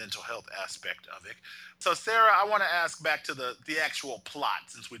discussed the mental health aspect of it? So Sarah, I want to ask back to the actual plot,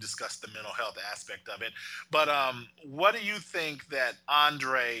 since we discussed the mental health aspect of it. But what do you think that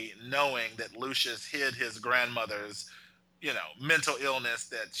Andre, knowing that Lucius hid his grandmother's mental illness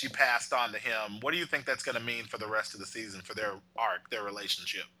that she passed on to him, what do you think that's going to mean for the rest of the season, for their arc, their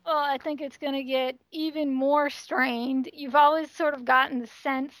relationship? Well, I think it's going to get even more strained. You've always sort of gotten the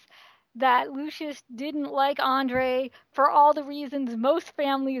sense that Lucius didn't like Andre for all the reasons most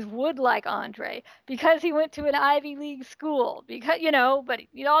families would like Andre, because he went to an Ivy League school, because, but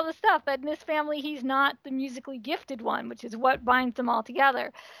all the stuff. But in this family, he's not the musically gifted one, which is what binds them all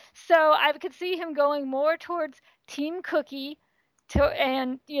together. So I could see him going more towards Team Cookie,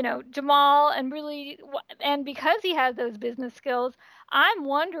 and Jamal, and because he has those business skills, I'm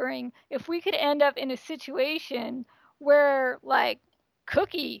wondering if we could end up in a situation where like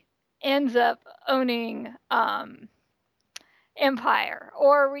Cookie ends up owning Empire,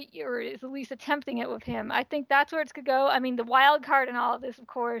 or is at least attempting it with him. I think that's where it could go. I mean, the wild card in all of this, of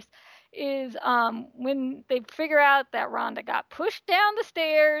course, is when they figure out that Rhonda got pushed down the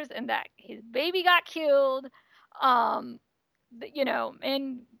stairs and that his baby got killed. And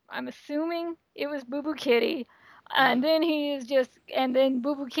I'm assuming it was Boo Boo Kitty. And then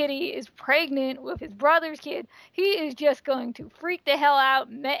Boo Boo Kitty is pregnant with his brother's kid. He is just going to freak the hell out,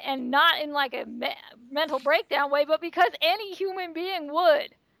 and not in like a mental breakdown way, but because any human being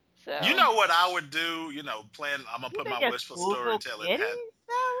would. So You know what I would do? I'm gonna You put think my it's wishful Google storytelling Kitty, hat.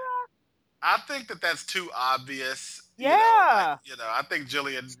 Sarah? I think that's too obvious. Yeah. I think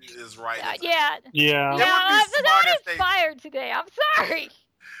Jillian is right. yeah. Yeah. It would be I'm smart not if they. inspired today. I'm sorry.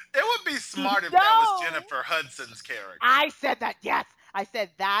 It would be smart if that was No. Jennifer Hudson's character. I said that. Yes, I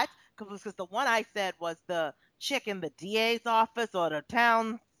said that because the one I said was the chick in the DA's office or the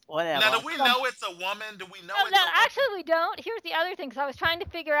town, whatever. Now, do we know it's a woman? Do we know No, it's a woman? actually we don't. Here's the other thing, because I was trying to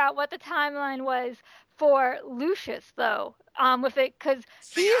figure out what the timeline was for Lucius, though. With it, because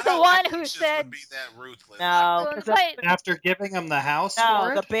See, he's I the don't one think who Lucius said would be that ruthless. No, Well, 'cause wait, After giving him the house no,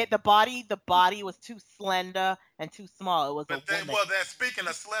 for it? the body was too slender and too small. It was But a woman. speaking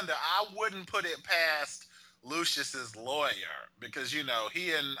of slender, I wouldn't put it past Lucius's lawyer because he and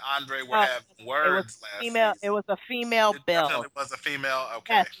Andre were having words last female. season. It was a female It build. definitely was a female.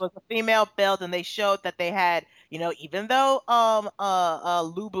 Okay. Yes, it was a female build, and they showed that they had, even though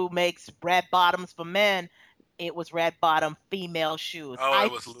Lubu makes red bottoms for men, it was red bottom female shoes. Oh,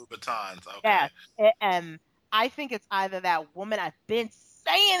 it was Louboutins. Okay. Yeah, and I think it's either that woman. I've been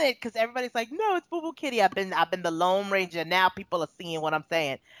saying it because everybody's like, no, it's Boo Boo Kitty. I've been the Lone Ranger. Now people are seeing what I'm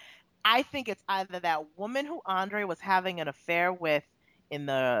saying. I think it's either that woman who Andre was having an affair with in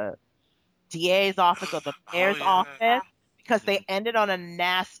the DA's office or the mayor's office, because they ended on a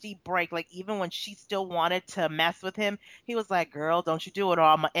nasty break. Like, even when she still wanted to mess with him, he was like, girl, don't you do it or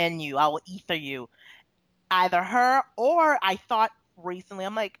I'm going to end you. I will ether you. Either her or I thought recently,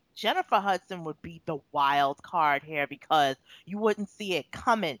 I'm like, Jennifer Hudson would be the wild card here because you wouldn't see it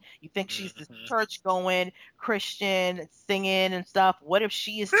coming. You think she's this church-going Christian singing and stuff. What if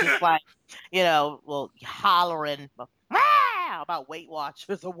she is just like, hollering about Weight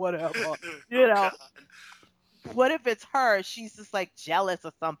Watchers or whatever, God. What if it's her? She's just like jealous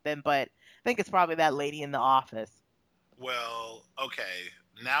or something, but I think it's probably that lady in the office. Well, okay.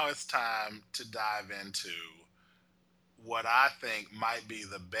 Now it's time to dive into what I think might be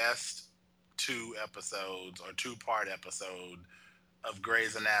the best 2 episodes or 2-part episode of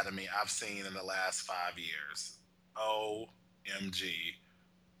Grey's Anatomy I've seen in the last 5 years. OMG.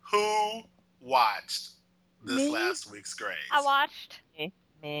 Who watched this last week's Grey's? I watched.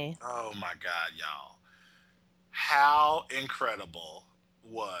 Me. Oh my God, y'all. How incredible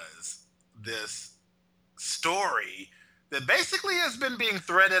was this story that basically has been being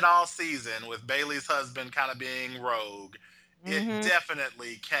threaded all season with Bailey's husband kind of being rogue? It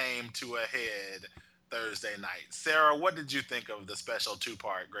definitely came to a head Thursday night. Sarah, what did you think of the special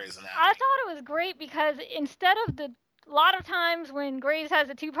 2-part Grey's Anatomy? I thought it was great because instead of a lot of times when Grey's has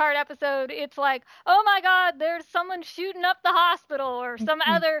a 2-part episode, it's like, oh my God, there's someone shooting up the hospital or some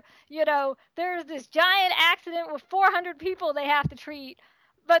other, there's this giant accident with 400 people they have to treat.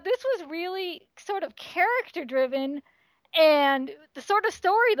 But this was really sort of character driven, and the sort of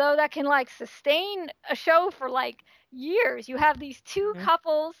story though that can like sustain a show for like years. You have these 2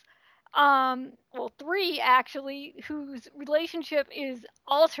 couples, 3 actually, whose relationship is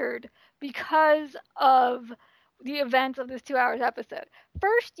altered because of the events of this 2 hours episode.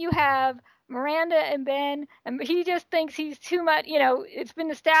 First, you have Miranda and Ben, and he just thinks he's too much. It's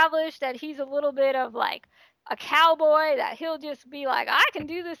been established that he's a little bit of like a cowboy, that he'll just be like, I can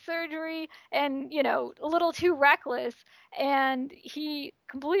do this surgery, and a little too reckless, and he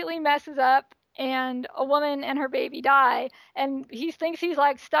completely messes up, and a woman and her baby die, and he thinks he's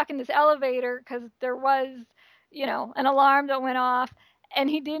like stuck in this elevator because there was an alarm that went off, and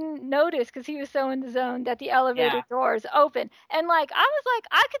he didn't notice because he was so in the zone that the elevator doors open. And like, I was like,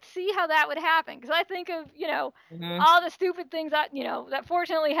 I could see how that would happen, because I think of all the stupid things that that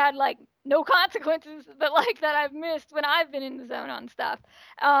fortunately had like no consequences, but like that I've missed when I've been in the zone on stuff.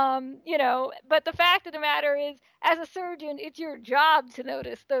 But the fact of the matter is, as a surgeon, it's your job to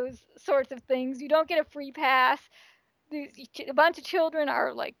notice those sorts of things. You don't get a free pass. A bunch of children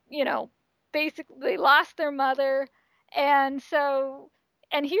are like, basically they lost their mother, and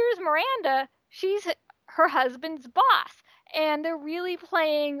here's Miranda. She's her husband's boss, and they're really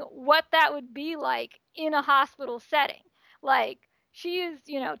playing what that would be like in a hospital setting. Like, she is,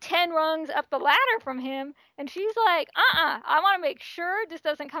 10 rungs up the ladder from him, and she's like, I want to make sure this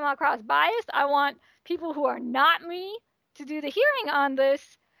doesn't come across biased. I want people who are not me to do the hearing on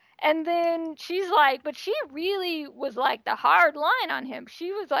this. And then she's like, but she really was like the hard line on him.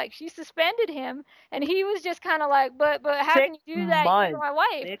 She was like, she suspended him, and he was just kind of like, but how can you do that? You're my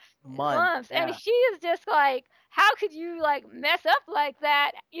wife. 6 months. Yeah. And she is just like, how could you like mess up like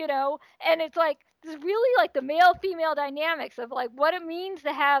that? And it's like, this really like the male-female dynamics of like what it means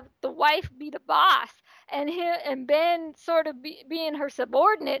to have the wife be the boss. and Ben sort of being her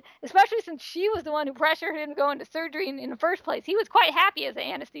subordinate, especially since she was the one who pressured him to go into surgery in the first place. He was quite happy as an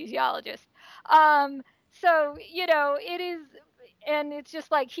anesthesiologist. So, it is, and it's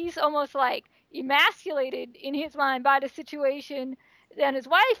just like he's almost like emasculated in his mind by the situation. And his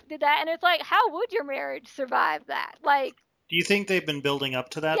wife did that, and it's like, how would your marriage survive that? Like, do you think they've been building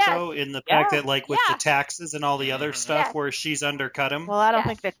up to that, yes. though, in the fact that, like, with the taxes and all the other stuff Yes. where she's undercut him? Well, I don't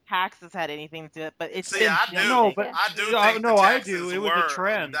think the taxes had anything to do it, but it's See, been I do. building. I do think the taxes It was a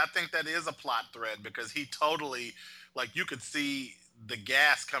trend. I think that is a plot thread because he totally, like, you could see the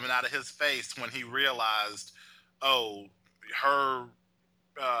gas coming out of his face when he realized, oh, her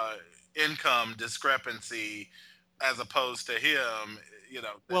income discrepancy as opposed to him,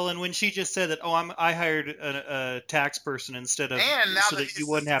 Well, and when she just said that, I hired a tax person instead of, and now so that you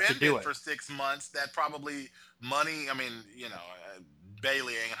wouldn't have to do it for 6 months, that probably money. I mean,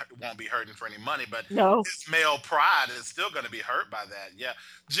 Bailey won't be hurting for any money, but his male pride is still going to be hurt by that. Yeah,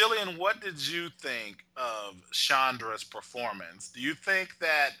 Jillian, what did you think of Chandra's performance? Do you think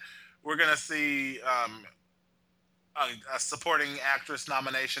that we're going to see a supporting actress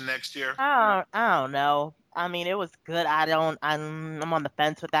nomination next year? I don't know. I mean, it was good. I'm on the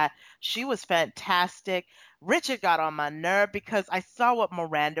fence with that. She was fantastic. Richard got on my nerve because I saw what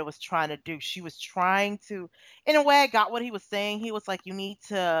Miranda was trying to do. She was trying to, in a way, I got what he was saying. He was like, you need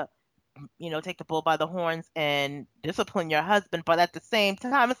to, take the bull by the horns and discipline your husband. But at the same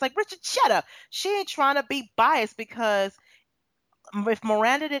time, it's like, Richard, shut up. She ain't trying to be biased because if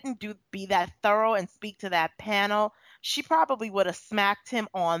Miranda didn't be that thorough and speak to that panel, she probably would have smacked him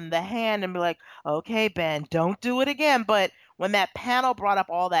on the hand and be like, okay, Ben, don't do it again. But when that panel brought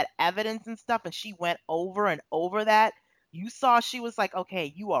up all that evidence and stuff and she went over and over that, you saw she was like,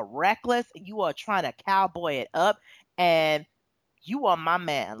 okay, you are reckless. You are trying to cowboy it up. And you are my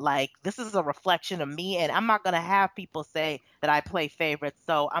man. Like, this is a reflection of me. And I'm not going to have people say that I play favorites.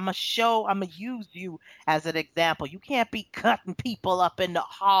 So I'm going to use you as an example. You can't be cutting people up in the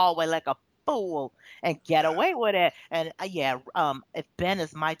hallway like a fool and get away with it. And if Ben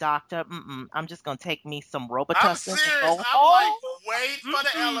is my doctor, I'm just gonna take me some Robitussin. I'm serious. I'm like, wait for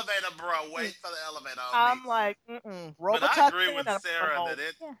the elevator, bro. Wait for the elevator. I'm like, Robitussin. But I agree with Sarah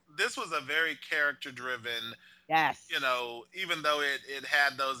that this was a very character-driven. Yes. Even though it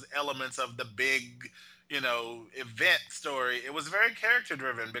had those elements of the big, event story, it was very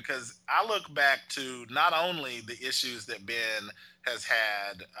character-driven because I look back to not only the issues that Ben has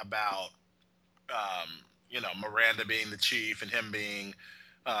had about Miranda being the chief and him being,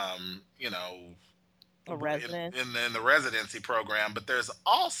 a resident in the residency program. But there's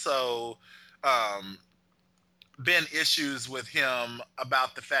also been issues with him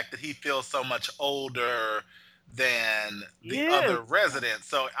about the fact that he feels so much older than the other residents.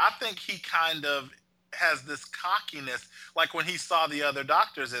 So I think he kind of has this cockiness, like when he saw the other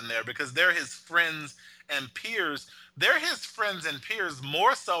doctors in there, because they're his friends and peers. They're his friends and peers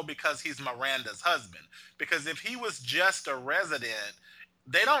more so because he's Miranda's husband. Because if he was just a resident,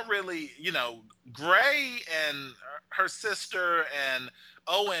 they don't really, Gray and her sister and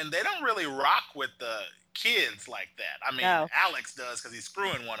Owen, they don't really rock with the kids like that. I mean, Alex does because he's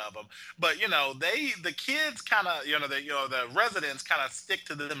screwing one of them. But, the kids kind of, the residents kind of stick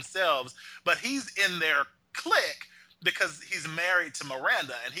to themselves. But he's in their clique because he's married to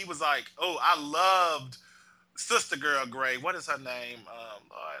Miranda. And he was like, oh, I loved Sister Girl Gray. What is her name?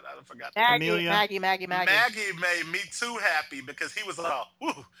 Lord, I forgot. Maggie. Maggie made me too happy because he was like,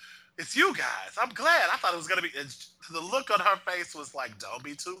 "Ooh, it's you guys. I'm glad. I thought it was gonna be." The look on her face was like, "Don't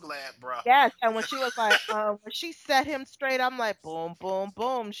be too glad, bro." Yes, and when she was like, when she set him straight, I'm like, boom, boom,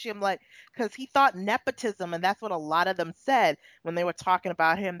 boom. I'm like, because he thought nepotism, and that's what a lot of them said when they were talking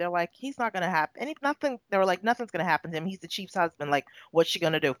about him. They're like, he's not gonna happen. Nothing. They were like, nothing's gonna happen to him. He's the chief's husband. Like, what's she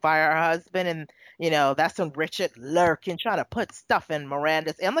gonna do? Fire her husband? And that's when Richard lurking, trying to put stuff in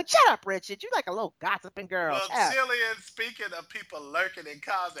Miranda's. And I'm like, shut up, Richard. You like a little gossiping girl. Well, Jillian, speaking of people lurking and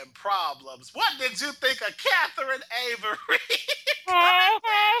causing problems, what did you think of Catherine Avery?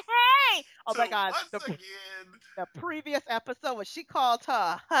 Hey! Oh my God! Once again, the previous episode when she called her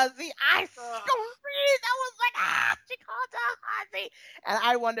a hussy, I screamed. I was like, she called her a hussy, and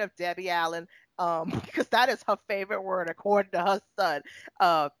I wonder if Debbie Allen, because that is her favorite word according to her son,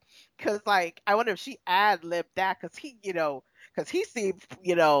 because like I wonder if she ad-libbed that because he seemed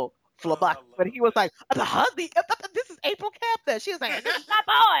flabbergasted, but he was like, the husband, this is April Kepner. She was like, this is my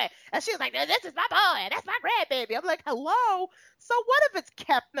boy. And she was like, this is my boy. That's my grandbaby. I'm like, hello? So what if it's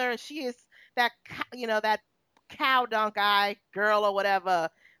Kepner and she is that, that cow dunk eye girl or whatever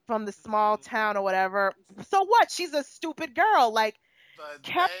from the small town or whatever? So what? She's a stupid girl. Like, But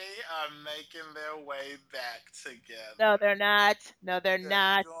they kept. are making their way back together. No, they're not. No, they're They're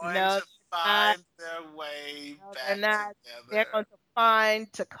not. going No, to they're not. find their way No, they're back not. They're together. going to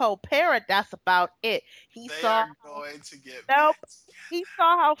find to co-parent. That's about it. He They saw. are going to get Nope. back together. He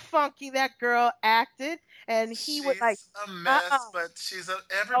saw how funky that girl acted, and he was like, She's a mess, uh-uh, but nope,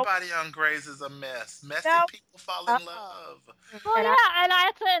 everybody on Grey's is a mess. Messy nope, people fall in uh-uh. love. Well, And I,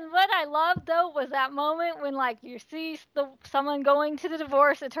 yeah, and what I loved though was that moment when like you see someone going to the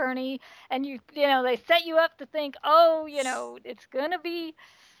divorce attorney, and you know they set you up to think, oh, you know, it's gonna be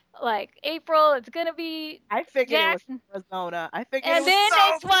like April, it's gonna be I figured it was Jackson, Arizona. I figured it and was. then So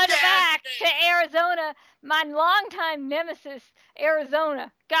they swung it back to catfish. Arizona, my longtime nemesis,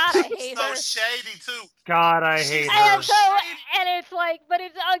 Arizona. God, I hate So her. shady too. God, I She's hate so her. And so, shady. and it's like, but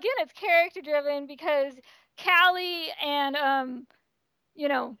it's again, it's character driven because Callie and you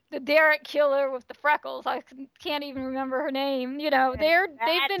know, the Derek killer with the freckles. I can't even remember her name. You know, Penny.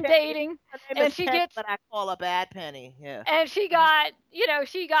 they've Bad been Penny. dating, Her name and is she Penny, gets but I call her Bad Penny. Yeah. and she got you know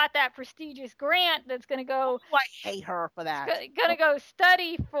she got that prestigious grant that's gonna Oh, go I hate her for that. gonna go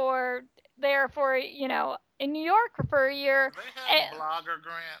study for there for you know in New York for a year. They have And, blogger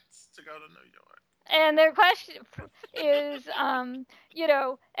grants to go to New York. and their question is, you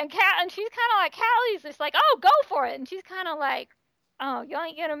know, and she's kind of like Callie's just like, oh, go for it, and she's kind of like, oh, you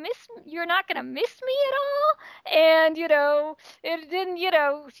ain't gonna miss me. You're not gonna miss me at all, and you know, it didn't, you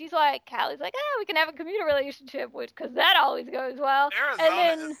know, she's like, Callie's like, we can have a commuter relationship, which because that always goes well, and Arizona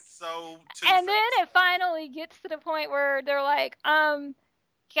then is so and then two-faced. it finally gets to the point where they're like,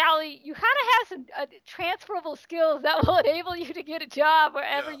 Callie, you kind of have some transferable skills that will enable you to get a job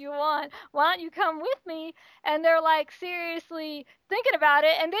wherever Yeah. you want. Why don't you come with me? And they're like seriously thinking about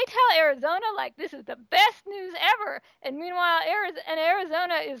it, and they tell Arizona like this is the best news ever. And meanwhile,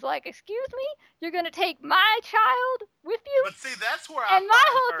 Arizona is like, excuse me, you're gonna take my child with you? But see, that's where I And my find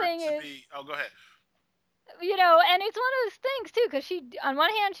whole her thing to is, be. Oh, go ahead. you know, and it's one of those things too, because she, on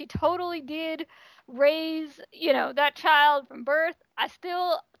one hand, she totally did raise, you know, that child from birth. I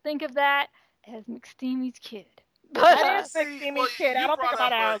still think of that as McSteamy's kid. But That is See, well, McSteamy's kid. I don't think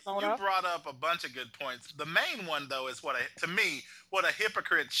about you Arizona. brought up a bunch of good points. The main one, though, is to me, what a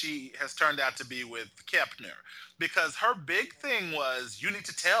hypocrite she has turned out to be with Kepner, because her big thing was, you need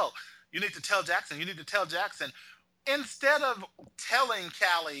to tell Jackson, you need to tell Jackson, instead of telling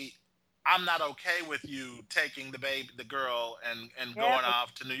Callie, I'm not okay with you taking the girl, and Yeah, going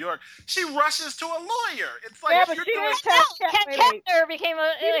off to New York. She rushes to a lawyer. It's like yeah, but you're she doing. didn't tell Kepner became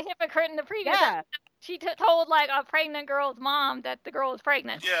a hypocrite in the previous. Yeah. She told like a pregnant girl's mom that the girl was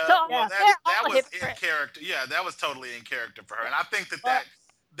pregnant. Yeah, So well, they're that all was in hypocrites. character. Yeah, that was totally in character for her, and I think But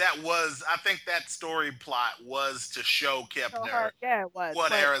I think that story plot was to show so Kepner her, yeah, it was. what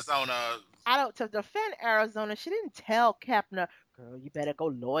But Arizona. I don't to defend Arizona. She didn't tell Kepner, girl, you better go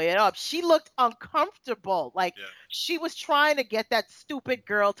lawyer it up. She looked uncomfortable. Like Yeah. she was trying to get that stupid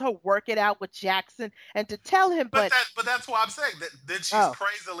girl to work it out with Jackson and to tell him, but But that's why I'm saying that she's oh,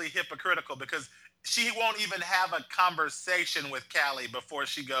 crazily hypocritical, because she won't even have a conversation with Callie before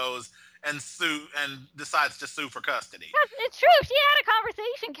she goes and decides to sue for custody. It's true. If she had a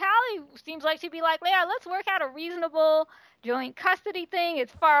conversation, Callie seems like she'd be like, yeah, let's work out a reasonable joint custody thing.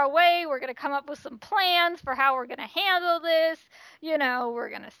 It's far away. We're going to come up with some plans for how we're going to handle this. You know, we're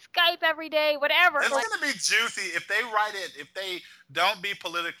going to Skype every day, whatever. It's Like, going to be juicy if they don't be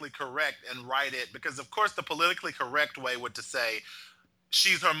politically correct and write it, because of course the politically correct way would to say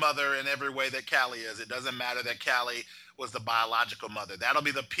she's her mother in every way that Callie is. It doesn't matter that Callie was the biological mother. That'll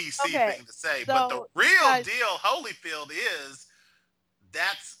be the PC okay. thing to say. So But the real guys, deal, Holyfield, is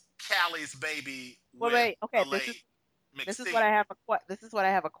that's Callie's baby well, with wait, okay, the late this is McSteen. what I have this is what I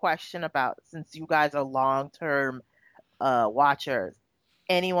have a question about, since you guys are long-term watchers.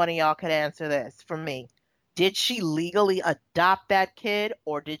 Any one of y'all could answer this for me. Did she legally adopt that kid,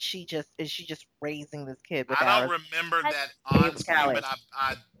 or is she just raising this kid with I don't Arizona? remember that on screen, Callie. but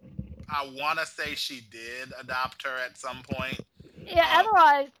I want to say she did adopt her at some point. yeah,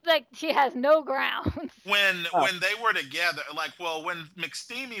 otherwise, like, she has no grounds. When Oh. when they were together, when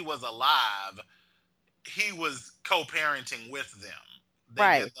McSteamy was alive, he was co-parenting with them. They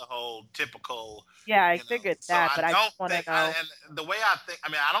Right. did the whole typical. Yeah, I you know, figured so that, but I don't just want to think, know. and the way I think,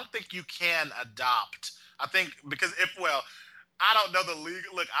 I don't think you can adopt. I think because I don't know the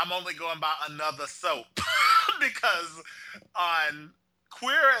legal. Look, I'm only going by another soap because on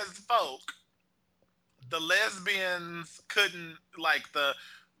Queer as Folk, the lesbians couldn't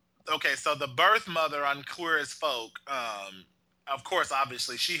so the birth mother on Queer as Folk, of course,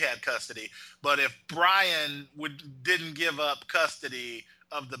 obviously she had custody, but if Brian didn't give up custody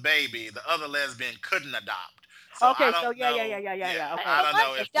of the baby, the other lesbian couldn't adopt. So Okay, I don't so yeah. Yeah, Okay. I don't know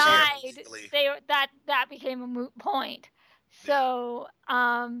Once if he died, legally. that became a moot point. So,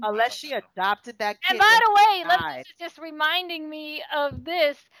 Unless she adopted that kid and by when the way, she this died. is just reminding me of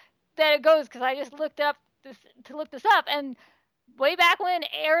this that it goes because I just looked up this to look this up, and way back when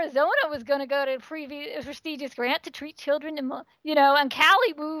Arizona was going to go to a prestigious grant to treat children, and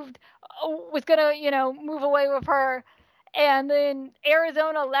Callie was going to move away with her, and then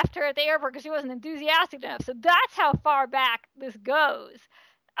Arizona left her at the airport because she wasn't enthusiastic enough. So that's how far back this goes.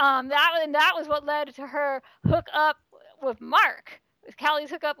 That was what led to her hook up with Mark.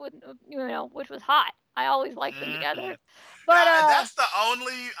 Callie's hook up with which was hot. I always liked them together. But that's the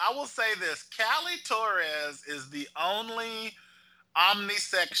only. I will say this: Callie Torres is the only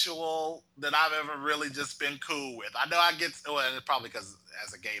omnisexual that I've ever really just been cool with. I know I get, and it's probably because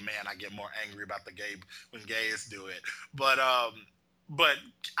as a gay man, I get more angry about the gay when gays do it. But I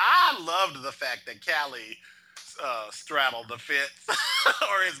loved the fact that Callie straddled the fence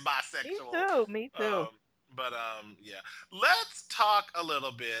or is bisexual. Me too. Yeah. Let's talk a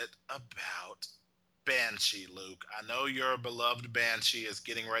little bit about Banshee, Luke. I know your beloved Banshee is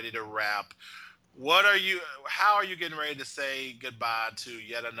getting ready to wrap. How are you getting ready to say goodbye to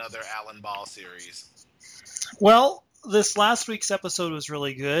yet another Alan Ball series? Well, this last week's episode was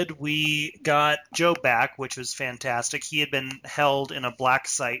really good. We got Joe back, which was fantastic. He had been held in a black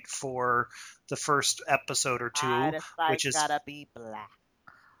site for the first episode or two, The site's which is gotta be black.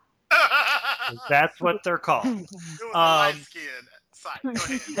 That's what they're called. It was a light skin site. Go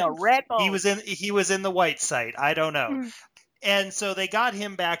ahead. The red bone. He was in the white site. I don't know. And so they got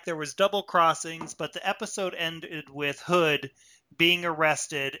him back. There was double crossings, but the episode ended with Hood being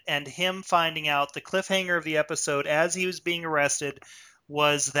arrested and him finding out the cliffhanger of the episode as he was being arrested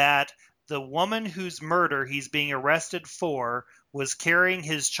was that the woman whose murder he's being arrested for was carrying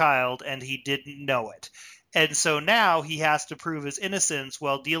his child and he didn't know it. And so now he has to prove his innocence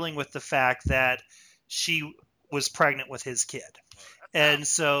while dealing with the fact that she was pregnant with his kid. And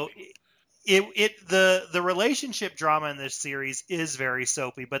so the relationship drama in this series is very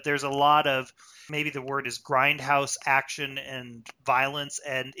soapy, but there's a lot of, maybe the word is grindhouse action and violence,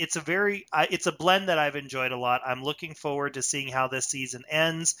 and it's a blend that I've enjoyed a lot. I'm looking forward to seeing how this season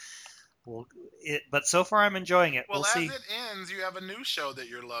ends. But so far I'm enjoying it. We'll see. As it ends, you have a new show that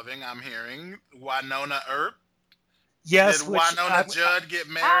you're loving, I'm hearing, Wynonna Earp. Yes. Did Wynonna Judd get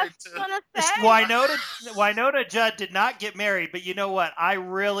married to? Wynonna Judd did not get married, but you know what? I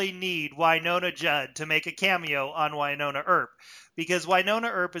really need Wynonna Judd to make a cameo on Wynonna Earp, because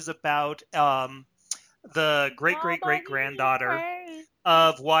Wynonna Earp is about the great-great-great-granddaughter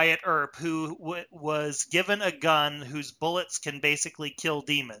of Wyatt Earp, who was given a gun whose bullets can basically kill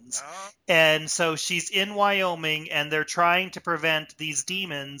demons. And so she's in Wyoming, and they're trying to prevent these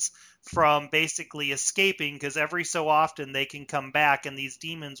demons from basically escaping, because every so often they can come back and these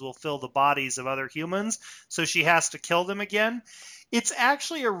demons will fill the bodies of other humans. So she has to kill them again. It's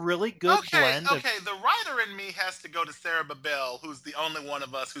actually a really good blend. Okay, the writer in me has to go to Sarah Babel, who's the only one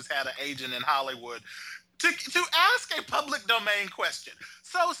of us who's had an agent in Hollywood, to ask a public domain question.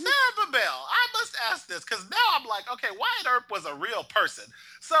 So Sarah Babel, I must ask this, because now I'm like, okay, Wyatt Earp was a real person.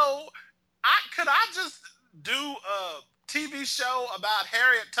 So could I just do a TV show about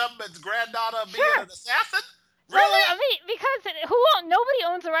Harriet Tubman's granddaughter being an assassin? Really? Well, I mean, because nobody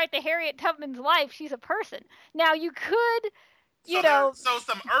owns the right to Harriet Tubman's life. She's a person. Now you could, So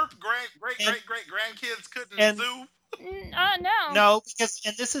some Earp great grandkids couldn't sue. No. No, because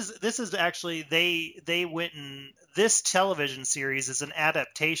this is actually they went and this television series is an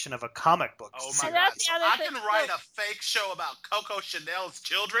adaptation of a comic book. Oh my God! So I can write a fake show about Coco Chanel's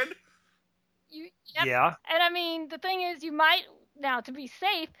children. Yep. Yeah. And I mean, the thing is, you might, now to be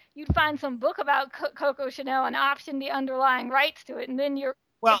safe, you'd find some book about Coco Chanel and option the underlying rights to it, and then you're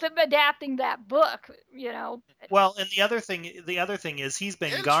adapting that book, Well, and the other thing is he's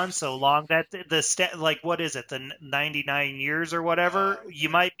been gone so long that what is it, the 99 years or whatever, you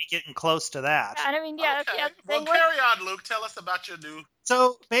might be getting close to that. And I mean, yeah. Okay. Well, carry on, Luke. Tell us about your new.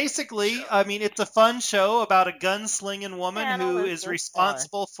 So basically, I mean, it's a fun show about a gunslinging woman who is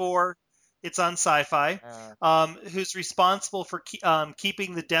responsible for. It's on Sci-Fi. Who's responsible for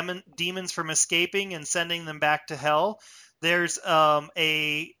keeping the demons from escaping and sending them back to hell. There's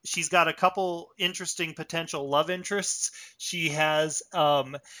she's got a couple interesting potential love interests. She has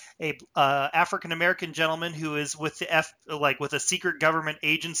a African American gentleman who is with with a secret government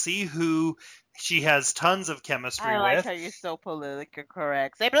agency who she has tons of chemistry with. I like how you're so politically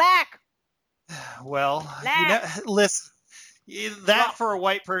correct. Say black. Well, black. listen. That for a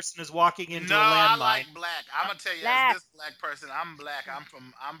white person is walking into No, a I landmine. like black. I'm gonna tell you, Black. as this black person, I'm black. I'm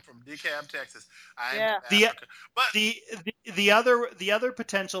from DeKalb, Texas. I Yeah. am from Africa. But The other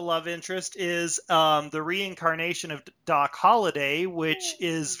potential love interest is the reincarnation of Doc Holliday, which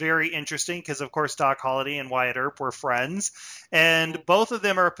is very interesting because, of course, Doc Holliday and Wyatt Earp were friends, and both of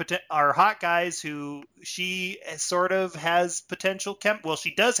them are hot guys who she sort of has potential well,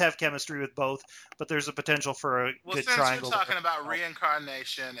 she does have chemistry with both, but there's a potential for a good since triangle. you're talking about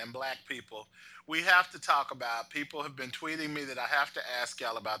reincarnation and black people, we have to talk about. People have been tweeting me that I have to ask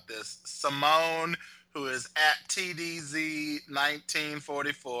y'all about this. Simone, who is at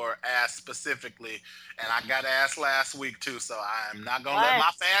TDZ1944, asked specifically, and I got asked last week too, so I'm not gonna let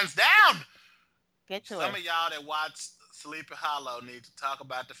my fans down. Get to Some it. of y'all that watch Sleepy Hollow need to talk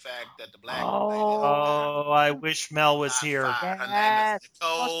about the fact that the black lady Oh, I wish Mel was got here. fired. Her name is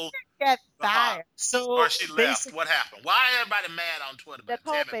Nicole. Get fired. So Or she left. What happened? Why everybody mad on Twitter?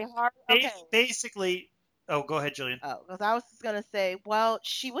 Nicole Behar. Okay. Basically, oh, go ahead, Jillian. Oh, because I was just gonna say, well,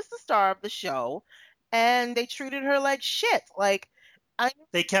 she was the star of the show, and they treated her like shit. Like,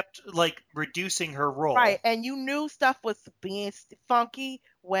 They kept like reducing her role. right, and you knew stuff was being funky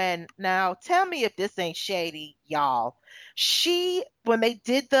when. Now, tell me if this ain't shady, y'all. When they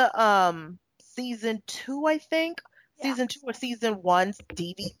did the season 2, I think season 2 or season 1's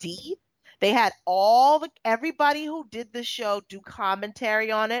DVD, they had everybody who did the show do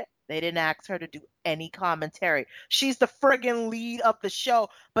commentary on it. They didn't ask her to do any commentary. She's the friggin' lead of the show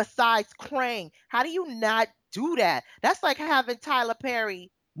besides Crane. How do you not do that? That's like having Tyler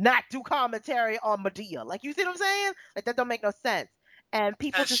Perry not do commentary on Medea. Like, you see what I'm saying? Like, that don't make no sense. And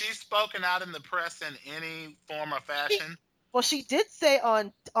people Has she spoken out in the press in any form or fashion? Well, she did say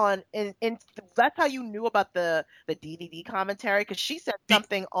that's how you knew about the DDD commentary, because she said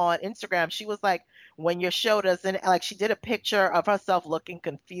something on Instagram. She was like, when your show doesn't, like, she did a picture of herself looking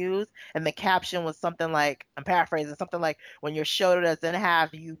confused, and the caption was something like, I'm paraphrasing, something like, when your show doesn't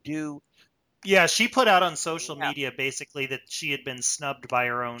have you do. Yeah, she put out on social media basically that she had been snubbed by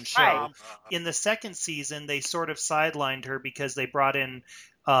her own show. Right. In the second season, they sort of sidelined her because they brought in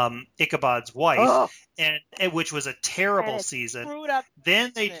Ichabod's wife, and which was a terrible season.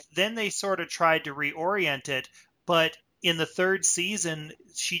 Then they sort of tried to reorient it, but in the third season,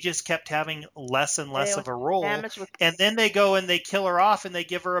 she just kept having less and less of a role. And then they go and they kill her off, and they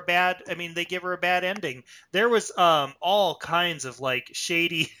give her a bad ending. There was all kinds of like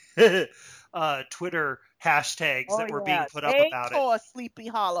shady Twitter hashtags that were being put up about it. Sleepy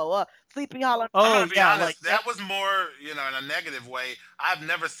Hollow. Sleepy Hollow. Oh, yeah. Honest, like that was more, in a negative way. I've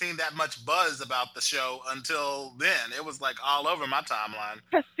never seen that much buzz about the show until then. It was like all over my timeline.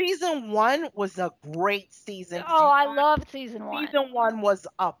 Because season 1 was a great season. Oh, I loved season 1. Season 1 was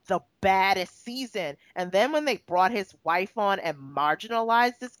the baddest season. And then when they brought his wife on and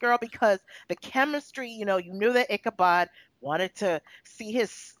marginalized this girl, because the chemistry, you knew that Ichabod wanted to see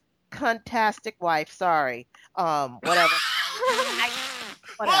his fantastic wife. Sorry. Whatever. Whatever.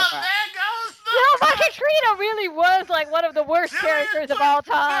 Well, there goes but Katrina really was like one of the worst characters of all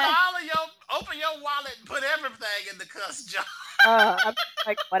time. Open your wallet and put everything in the cuss jar. I'm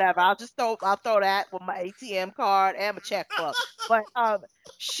like, whatever. I'll throw that with my ATM card and my checkbook. But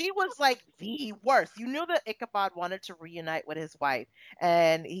she was like the worst. You knew that Ichabod wanted to reunite with his wife,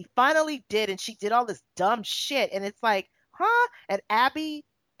 and he finally did, and she did all this dumb shit, and it's like, huh? And Abby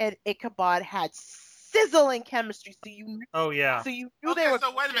and Ichabod had sizzling chemistry, so you knew. Oh yeah. So you knew they were.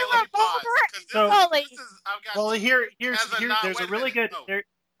 So wait a minute, let me pause. There's a really good.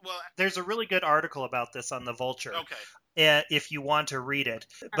 There's a really good article about this on the Vulture. Okay. If you want to read it,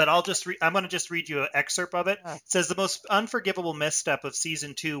 but I'm going to just read you an excerpt of it. It says the most unforgivable misstep of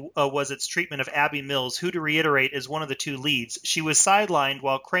season 2 was its treatment of Abby Mills, who, to reiterate, is one of the two leads. She was sidelined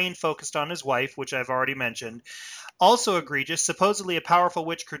while Crane focused on his wife, which I've already mentioned. Also egregious, supposedly a powerful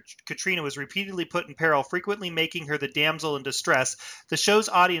witch, Katrina was repeatedly put in peril, frequently making her the damsel in distress. The show's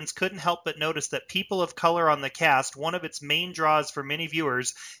audience couldn't help but notice that people of color on the cast, one of its main draws for many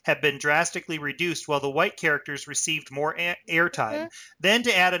viewers, have been drastically reduced, while the white characters received more airtime. Mm-hmm. Then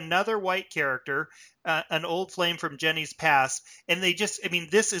to add another white character, an old flame from Jenny's past, and they just,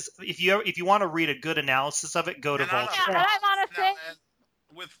 this is, if you want to read a good analysis of it, go to Vulture. Yeah, I want to say...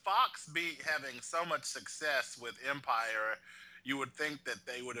 With Fox having so much success with Empire, you would think that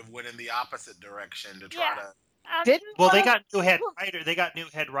they would have went in the opposite direction to try to. They got new head writer. They got new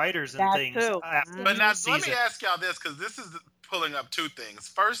head writers and things. But now let me ask y'all this, because this is pulling up two things.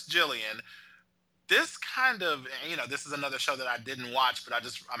 First, Jillian, this kind of, this is another show that I didn't watch, but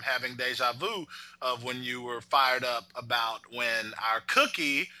I'm having deja vu of when you were fired up about when our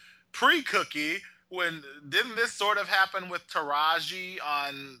pre-cookie when didn't this sort of happen with Taraji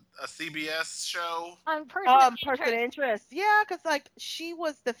on a CBS show? On person Person interest. Yeah, because like she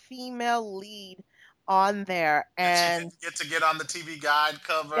was the female lead on there, And she and didn't get to get on the TV Guide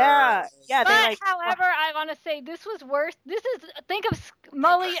cover. yeah, they But like. however, I want to say this was worse. This is think of Okay.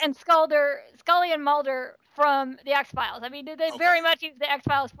 Scully and Mulder from the X Files. I mean, they very much use the X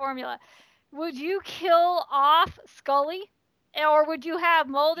Files formula. Would you kill off Scully, or would you have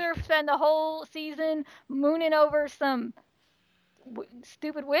Mulder spend the whole season mooning over some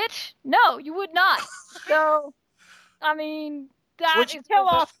stupid witch? No, you would not. So, I mean, that Would you is kill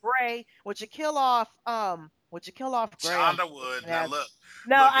the- off Gray? Would you kill off Gray? Shonda would. Now look.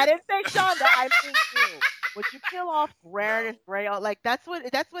 No, look I at- didn't say Shonda. I mean you. Would you kill off Meredith Grey? Like that's what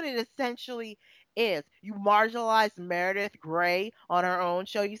it essentially is. You marginalize Meredith Grey on her own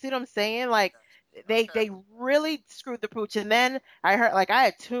show. You see what I'm saying? Like they really screwed the pooch. And then I heard, like, I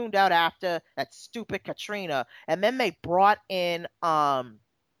had tuned out after that stupid Katrina, and then they brought in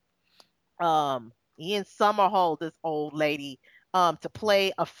Ian Somerhalder, this old lady, to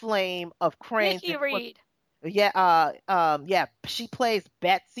play a flame of Crane's. Nikki Reed. Yeah, she plays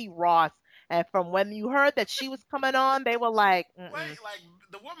Betsy Ross. And from when you heard that she was coming on, they were like, Wait, like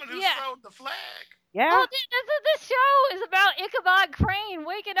the woman who Yeah. sewed the flag. yeah. Well, this show is about Ichabod Crane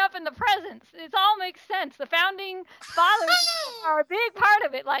waking up in the presence. It all makes sense. The founding fathers are a big part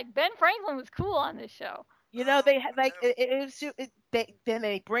of it. Like Ben Franklin was cool on this show. You know, they had like then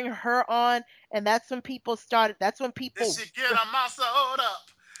they bring her on, and that's when people started. That's when people Did she get a mouse sewed up?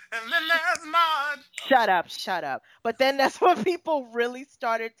 And then there's Maud. shut up. But then that's when people really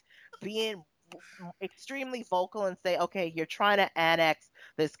started being extremely vocal and say, okay, you're trying to annex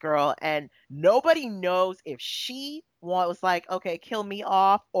this girl, and nobody knows if she was like, okay, kill me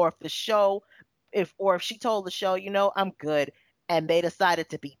off, or if the show, if she told the show, I'm good, and they decided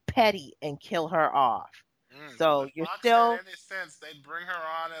to be petty and kill her off. So if you're Fox still. had any sense, they'd bring her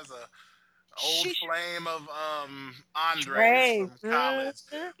on as a old flame of Andres from college.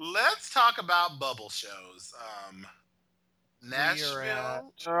 Let's talk about bubble shows.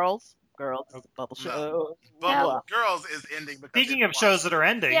 Nashville. Girls, bubble show. Bubble Girls is ending because Speaking of shows that are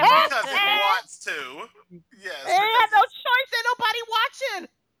ending, Yeah. because it wants to. Yes. They had no choice. Ain't nobody watching.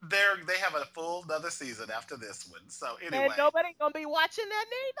 They have a full another season after this one. So anyway, And nobody gonna be watching that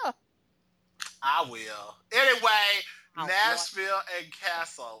neither. I will. Anyway, Nashville and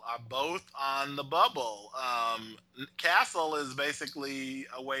Castle are both on the bubble. Castle is basically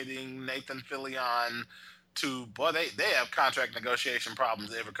awaiting Nathan Fillion to, they have contract negotiation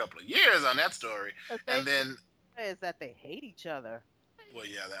problems every couple of years on that story. And then is that they hate each other. Well,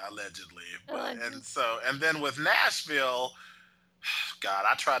 yeah, allegedly. And then with Nashville, God,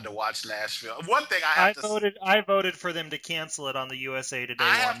 I tried to watch Nashville. One thing I voted for them to cancel it on the USA Today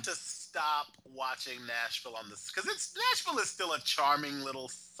I one. have to stop watching Nashville on this because Nashville is still a charming little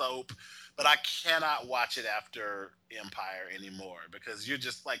soap, but I cannot watch it after Empire anymore because you're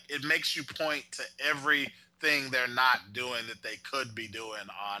just like, it makes you point to everything they're not doing that they could be doing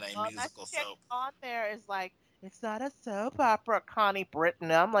on a musical soap. On there is like, it's not a soap opera, Connie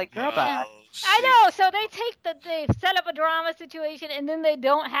Britton. I'm like, girl, bye. I know. So they set up a drama situation and then they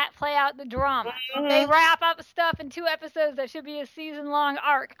don't play out the drama. Mm-hmm. They wrap up stuff in 2 episodes that should be a season-long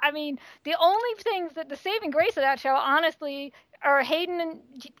arc. I mean, the only things that the saving grace of that show, honestly, are Hayden and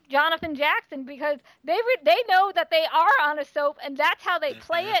Jonathan Jackson because they know that they are on a soap and that's how they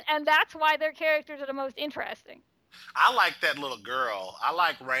play it and that's why their characters are the most interesting. I like that little girl. I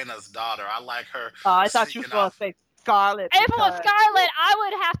like Raina's daughter. I like her. Oh, I thought you were going to say Scarlett. If it was Scarlett, I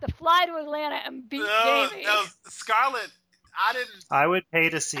would have to fly to Atlanta and beat Jamie. No, Scarlett, I would pay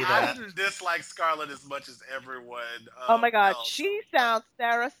to see that. I didn't dislike Scarlett as much as everyone. Oh my God, else.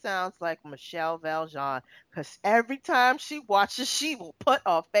 Sarah sounds like Michelle Valjean because every time she watches, she will put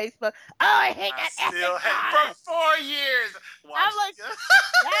on Facebook, "Oh, I hate that." I still hate for 4 years. I'm like,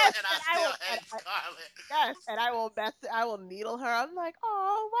 yes, and I still hate Scarlett. Yes, and I will needle her. I'm like,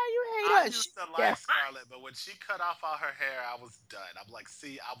 oh, why you hate her? I used to like Scarlett, but when she cut off all her hair, I was done. I'm like,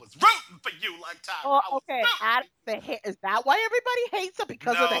 see, I was rooting for you like Tyler. Oh, okay. Is that why everybody hates her?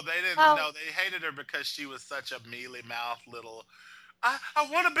 Because of that? No, they didn't. No, they hated her because she was such a mealy mouth little. I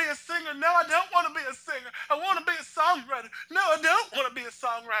want to be a singer. No, I don't want to be a singer. I want to be a songwriter. No, I don't want to be a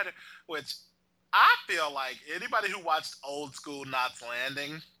songwriter. Which I feel like anybody who watched old school Knots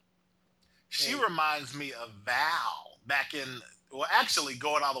Landing, she reminds me of Val back in, well, actually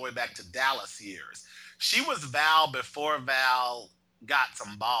going all the way back to Dallas years. She was Val before Val got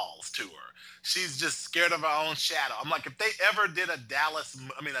some balls to her. She's just scared of her own shadow. I'm like, if they ever did a Dallas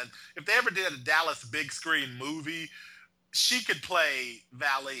big screen movie, she could play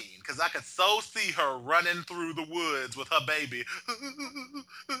Valine, because I could so see her running through the woods with her baby,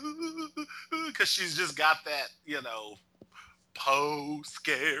 because she's just got that, Poe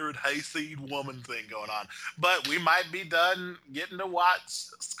scared hayseed woman thing going on. But we might be done getting to watch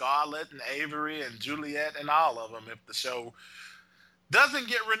Scarlett and Avery and Juliet and all of them if the show doesn't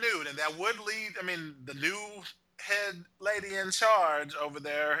get renewed. And that would lead, the new head lady in charge over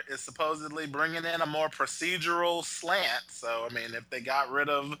there is supposedly bringing in a more procedural slant. So, if they got rid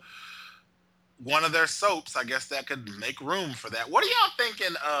of one of their soaps, I guess that could make room for that. What are y'all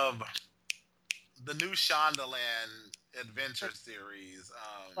thinking of the new Shondaland adventure series?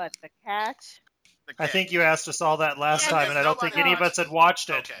 What, The Catch? I think you asked us all that last time, and I don't think any of us had watched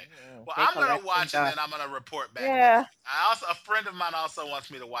it. Okay. Well, I'm going to watch it, and I'm going to report back. Yeah. A friend of mine also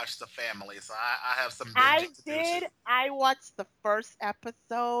wants me to watch The Family, so I have some binging to do. I watched the first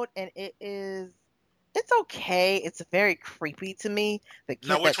episode, and it's okay. It's very creepy to me.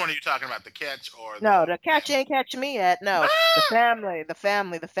 Now, which one are you talking about? The Catch or No, The Catch ain't catching me yet. No, The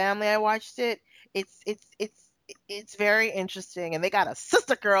Family. I watched it. It's very interesting, and they got a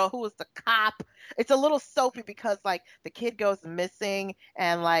sister girl who is the cop. It's a little soapy because the kid goes missing,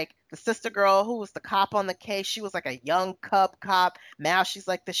 and the sister girl who was the cop on the case, she was a young cop. Now she's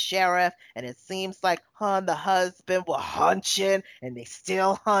the sheriff, and it seems like her and the husband were hunching, and they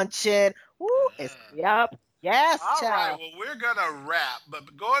still hunching. Woo! Yep. Yes, all child. right, well, we're going to wrap,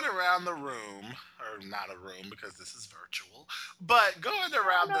 but going around the room, or not a room because this is virtual, but going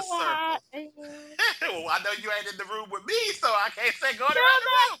around the circle. Well, I know you ain't in the room with me, so I can't say going around the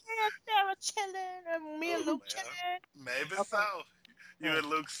room. Sarah chilling, and me and Luke chilling. Maybe so. You and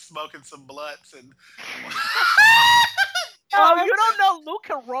Luke smoking some blunts and... Oh, you don't know Luke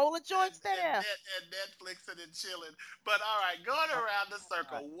can roll a joint there? And Netflixing and chilling. But all right, going around the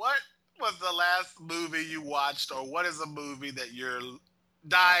circle, what was the last movie you watched, or what is a movie that you're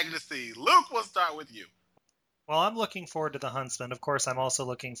dying to see? Luke, we'll start with you. Well, I'm looking forward to The Huntsman. Of course, I'm also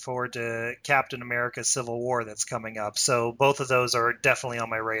looking forward to Captain America: Civil War that's coming up. So both of those are definitely on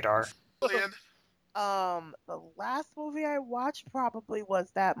my radar. Lynn? The last movie I watched probably was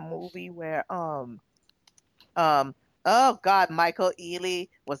that movie where oh God, Michael Ealy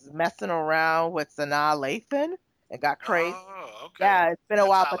was messing around with Sanaa Lathan and got crazy. Oh, okay. Yeah, it's been a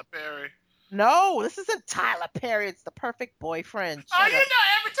while. Tyler Perry. No, this isn't Tyler Perry. It's The Perfect Boyfriend. Every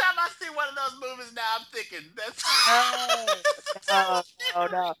time I see one of those movies now, I'm thinking that's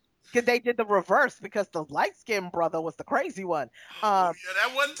no. Because they did the reverse, because the light-skinned brother was the crazy one. Yeah,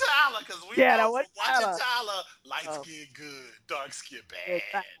 that wasn't Tyler, because watching Tyler, light-skin good, dark-skin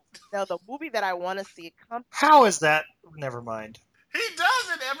bad. Now, the movie that I want to see come. How is that? Never mind. He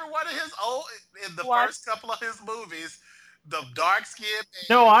does in every one of his first couple of his movies. The dark skin.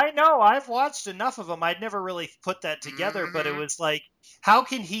 No, I know. I've watched enough of them. I'd never really put that together, but it was how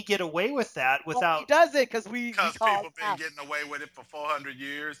can he get away with that without? Well, he does it because people been getting away with it for 400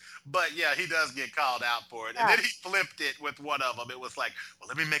 years. But yeah, he does get called out for it, and then he flipped it with one of them. It was well,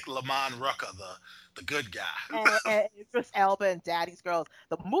 let me make Lamont Rucker the good guy. and Idris Elba and Daddy's Girls.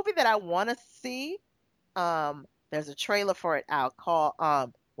 The movie that I want to see, there's a trailer for it out called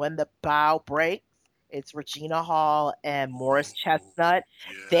When the Bow Breaks. It's Regina Hall and Morris Chestnut.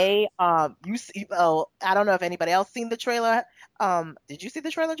 Yeah. They, I don't know if anybody else seen the trailer. Did you see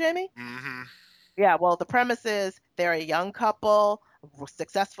the trailer, Jamie? Mm-hmm. Yeah, well, the premise is they're a young couple,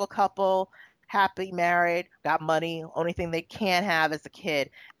 successful couple, happy married, got money. Only thing they can't have is a kid.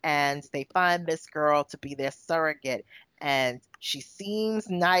 And they find this girl to be their surrogate. And she seems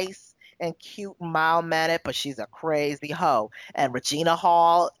nice and cute and mild-mannered, but she's a crazy hoe. And Regina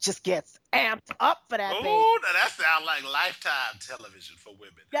Hall just gets amped up for that baby. Oh, that sounds like Lifetime television for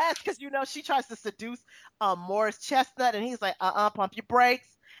women. Yes, because she tries to seduce Morris Chestnut, and he's like, pump your brakes,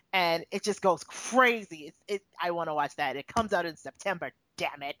 and it just goes crazy. I want to watch that. It comes out in September.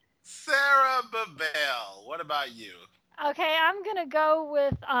 Damn it. Sarah Babel, what about you? Okay, I'm gonna go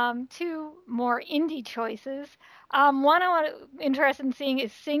with two more indie choices. One I'm interested in seeing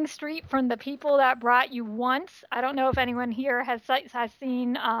is Sing Street from The People That Brought You Once. I don't know if anyone here has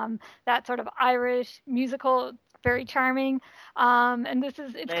seen that sort of Irish musical, very charming. And it's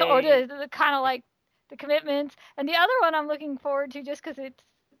kind of like The Commitments. And the other one I'm looking forward to just because it's,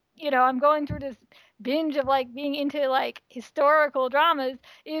 I'm going through this binge of being into historical dramas,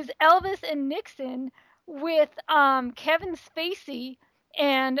 is Elvis and Nixon with Kevin Spacey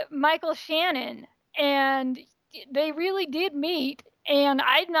and Michael Shannon. And they really did meet, and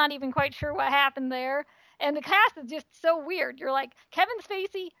I'm not even quite sure what happened there. And the cast is just so weird. You're like, Kevin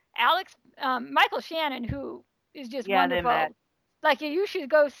Spacey, Michael Shannon, who is just wonderful. Like you should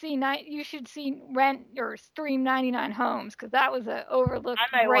go see rent or stream 99 Homes because that was a overlooked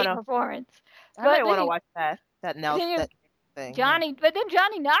great performance. I might want to watch that Nelson thing. But then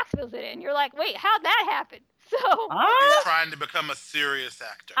Johnny Knoxville's in it, and you're like, wait, how'd that happen? So he's trying to become a serious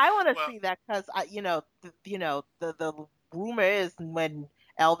actor. I want to see that because the rumor is when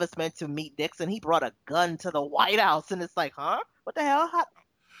Elvis went to meet Nixon, he brought a gun to the White House, and it's like, huh? What the hell?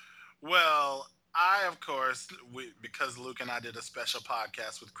 Well, I, of course, because Luke and I did a special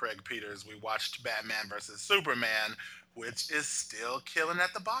podcast with Craig Peters, we watched Batman versus Superman, which is still killing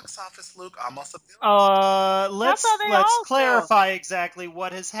at the box office, Luke. Almost $1 billion. Let's clarify exactly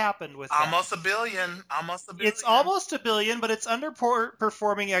what has happened with that. Almost $1 billion. It's almost $1 billion, but it's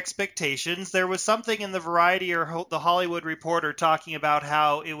underperforming expectations. There was something in the Variety or the Hollywood Reporter talking about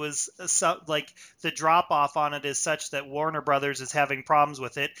how it was the drop-off on it is such that Warner Brothers is having problems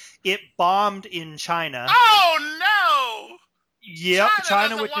with it. It bombed in China. Oh, no! Yep,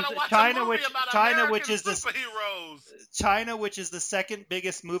 China, which is the second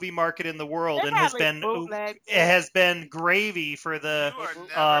biggest movie market in the world, and has been gravy for the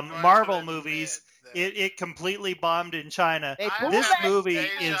Marvel movies. It completely bombed in China. This movie is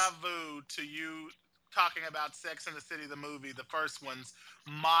deja vu to you talking about Sex and the City, the movie, the first one's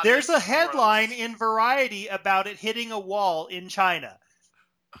modest. There's a headline in Variety about it hitting a wall in China.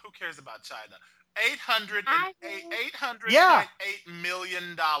 Who cares about China? $800.8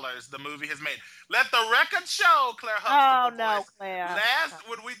 million the movie has made. Let the record show, Claire Huxtable. Oh, no, Claire.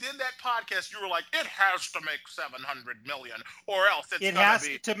 When we did that podcast, you were like, it has to make $700 million, or else it has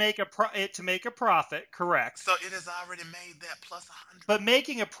to make a profit. Correct. So it has already made that plus 100. But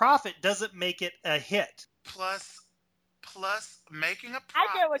making a profit doesn't make it a hit. Plus making a profit. I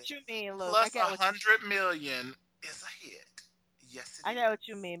get what you mean, Luke. Plus $100 million is a hit. Yes, I get what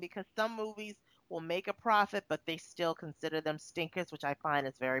you mean, because some movies will make a profit, but they still consider them stinkers, which I find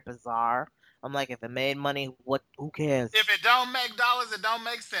is very bizarre. I'm like, if it made money, who cares? If it don't make dollars, it don't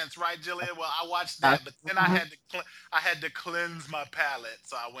make sense, right, Jillian? Well, I watched that, but then I had to cleanse my palate,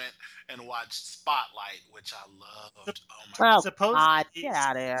 so I went and watched Spotlight, which I loved. Oh my God! Get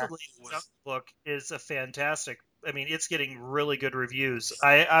out of here. Book is a fantastic. I mean, it's getting really good reviews.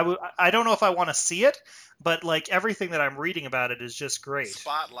 I don't know if I want to see it, but like everything that I'm reading about it is just great.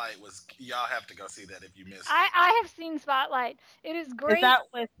 Spotlight y'all have to go see that if you missed it. I have seen Spotlight. It is great.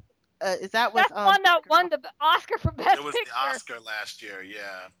 Is that with That's one that won the Oscar for Best Picture. It was the Oscar last year,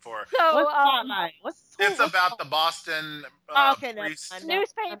 yeah. It's about the Boston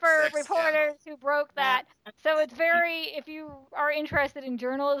newspaper reporters who broke that. So it's if you are interested in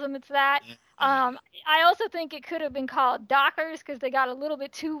journalism, it's that. I also think it could have been called Dockers because they got a little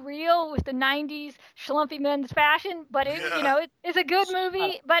bit too real with the 90s schlumpy men's fashion. But it's a good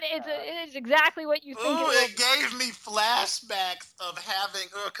movie, but it's exactly what you think it gave me flashbacks of having,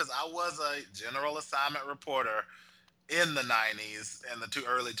 because I was a general assignment reporter in the 90s and the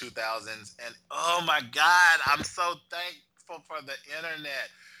early 2000s. And oh my God, I'm so thankful for the internet.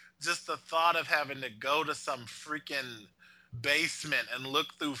 Just the thought of having to go to some freaking basement and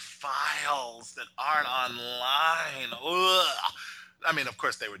look through files that aren't online. Ugh. I mean, of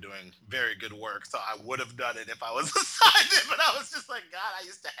course, they were doing very good work, so I would have done it if I was assigned it, but I was just like, God, I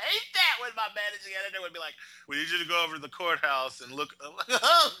used to hate that when my managing editor would be like, we need you to go over to the courthouse and look. I'm like,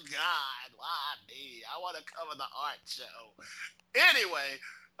 oh, God, why me? I want to cover the art show. Anyway.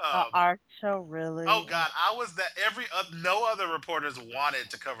 The art show, really? Oh, God, I was that. No other reporters wanted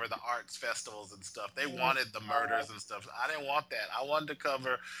to cover the arts festivals and stuff. They wanted the murders and stuff. I didn't want that. I wanted to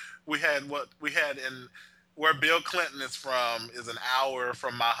cover, we had in, where Bill Clinton is from is an hour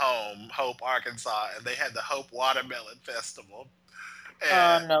from my home, Hope, Arkansas, and they had the Hope Watermelon Festival.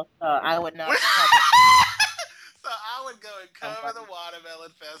 No, I would not. So I would go and cover the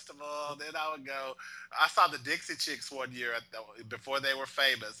Watermelon Festival. Then I would go. I saw the Dixie Chicks one year before they were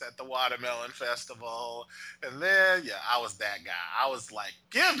famous at the Watermelon Festival, and then I was that guy. I was like,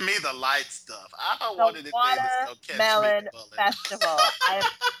 give me the light stuff. I don't want anything that's gonna catch Watermelon me bullet. Festival. I am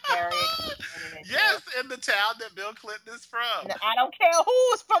very excited. Yes, in the town that Bill Clinton is from. And I don't care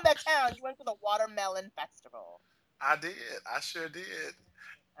who is from that town. You went to the Watermelon Festival. I did. I sure did.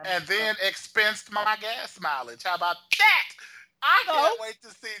 And then expensed my gas mileage. How about that? I can't wait to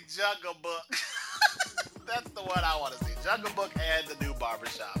see Jungle Book. That's the one I want to see. Jungle Book and the new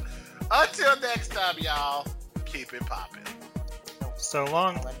Barbershop. Until next time, y'all, keep it popping. So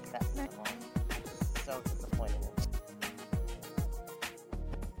long. So disappointed.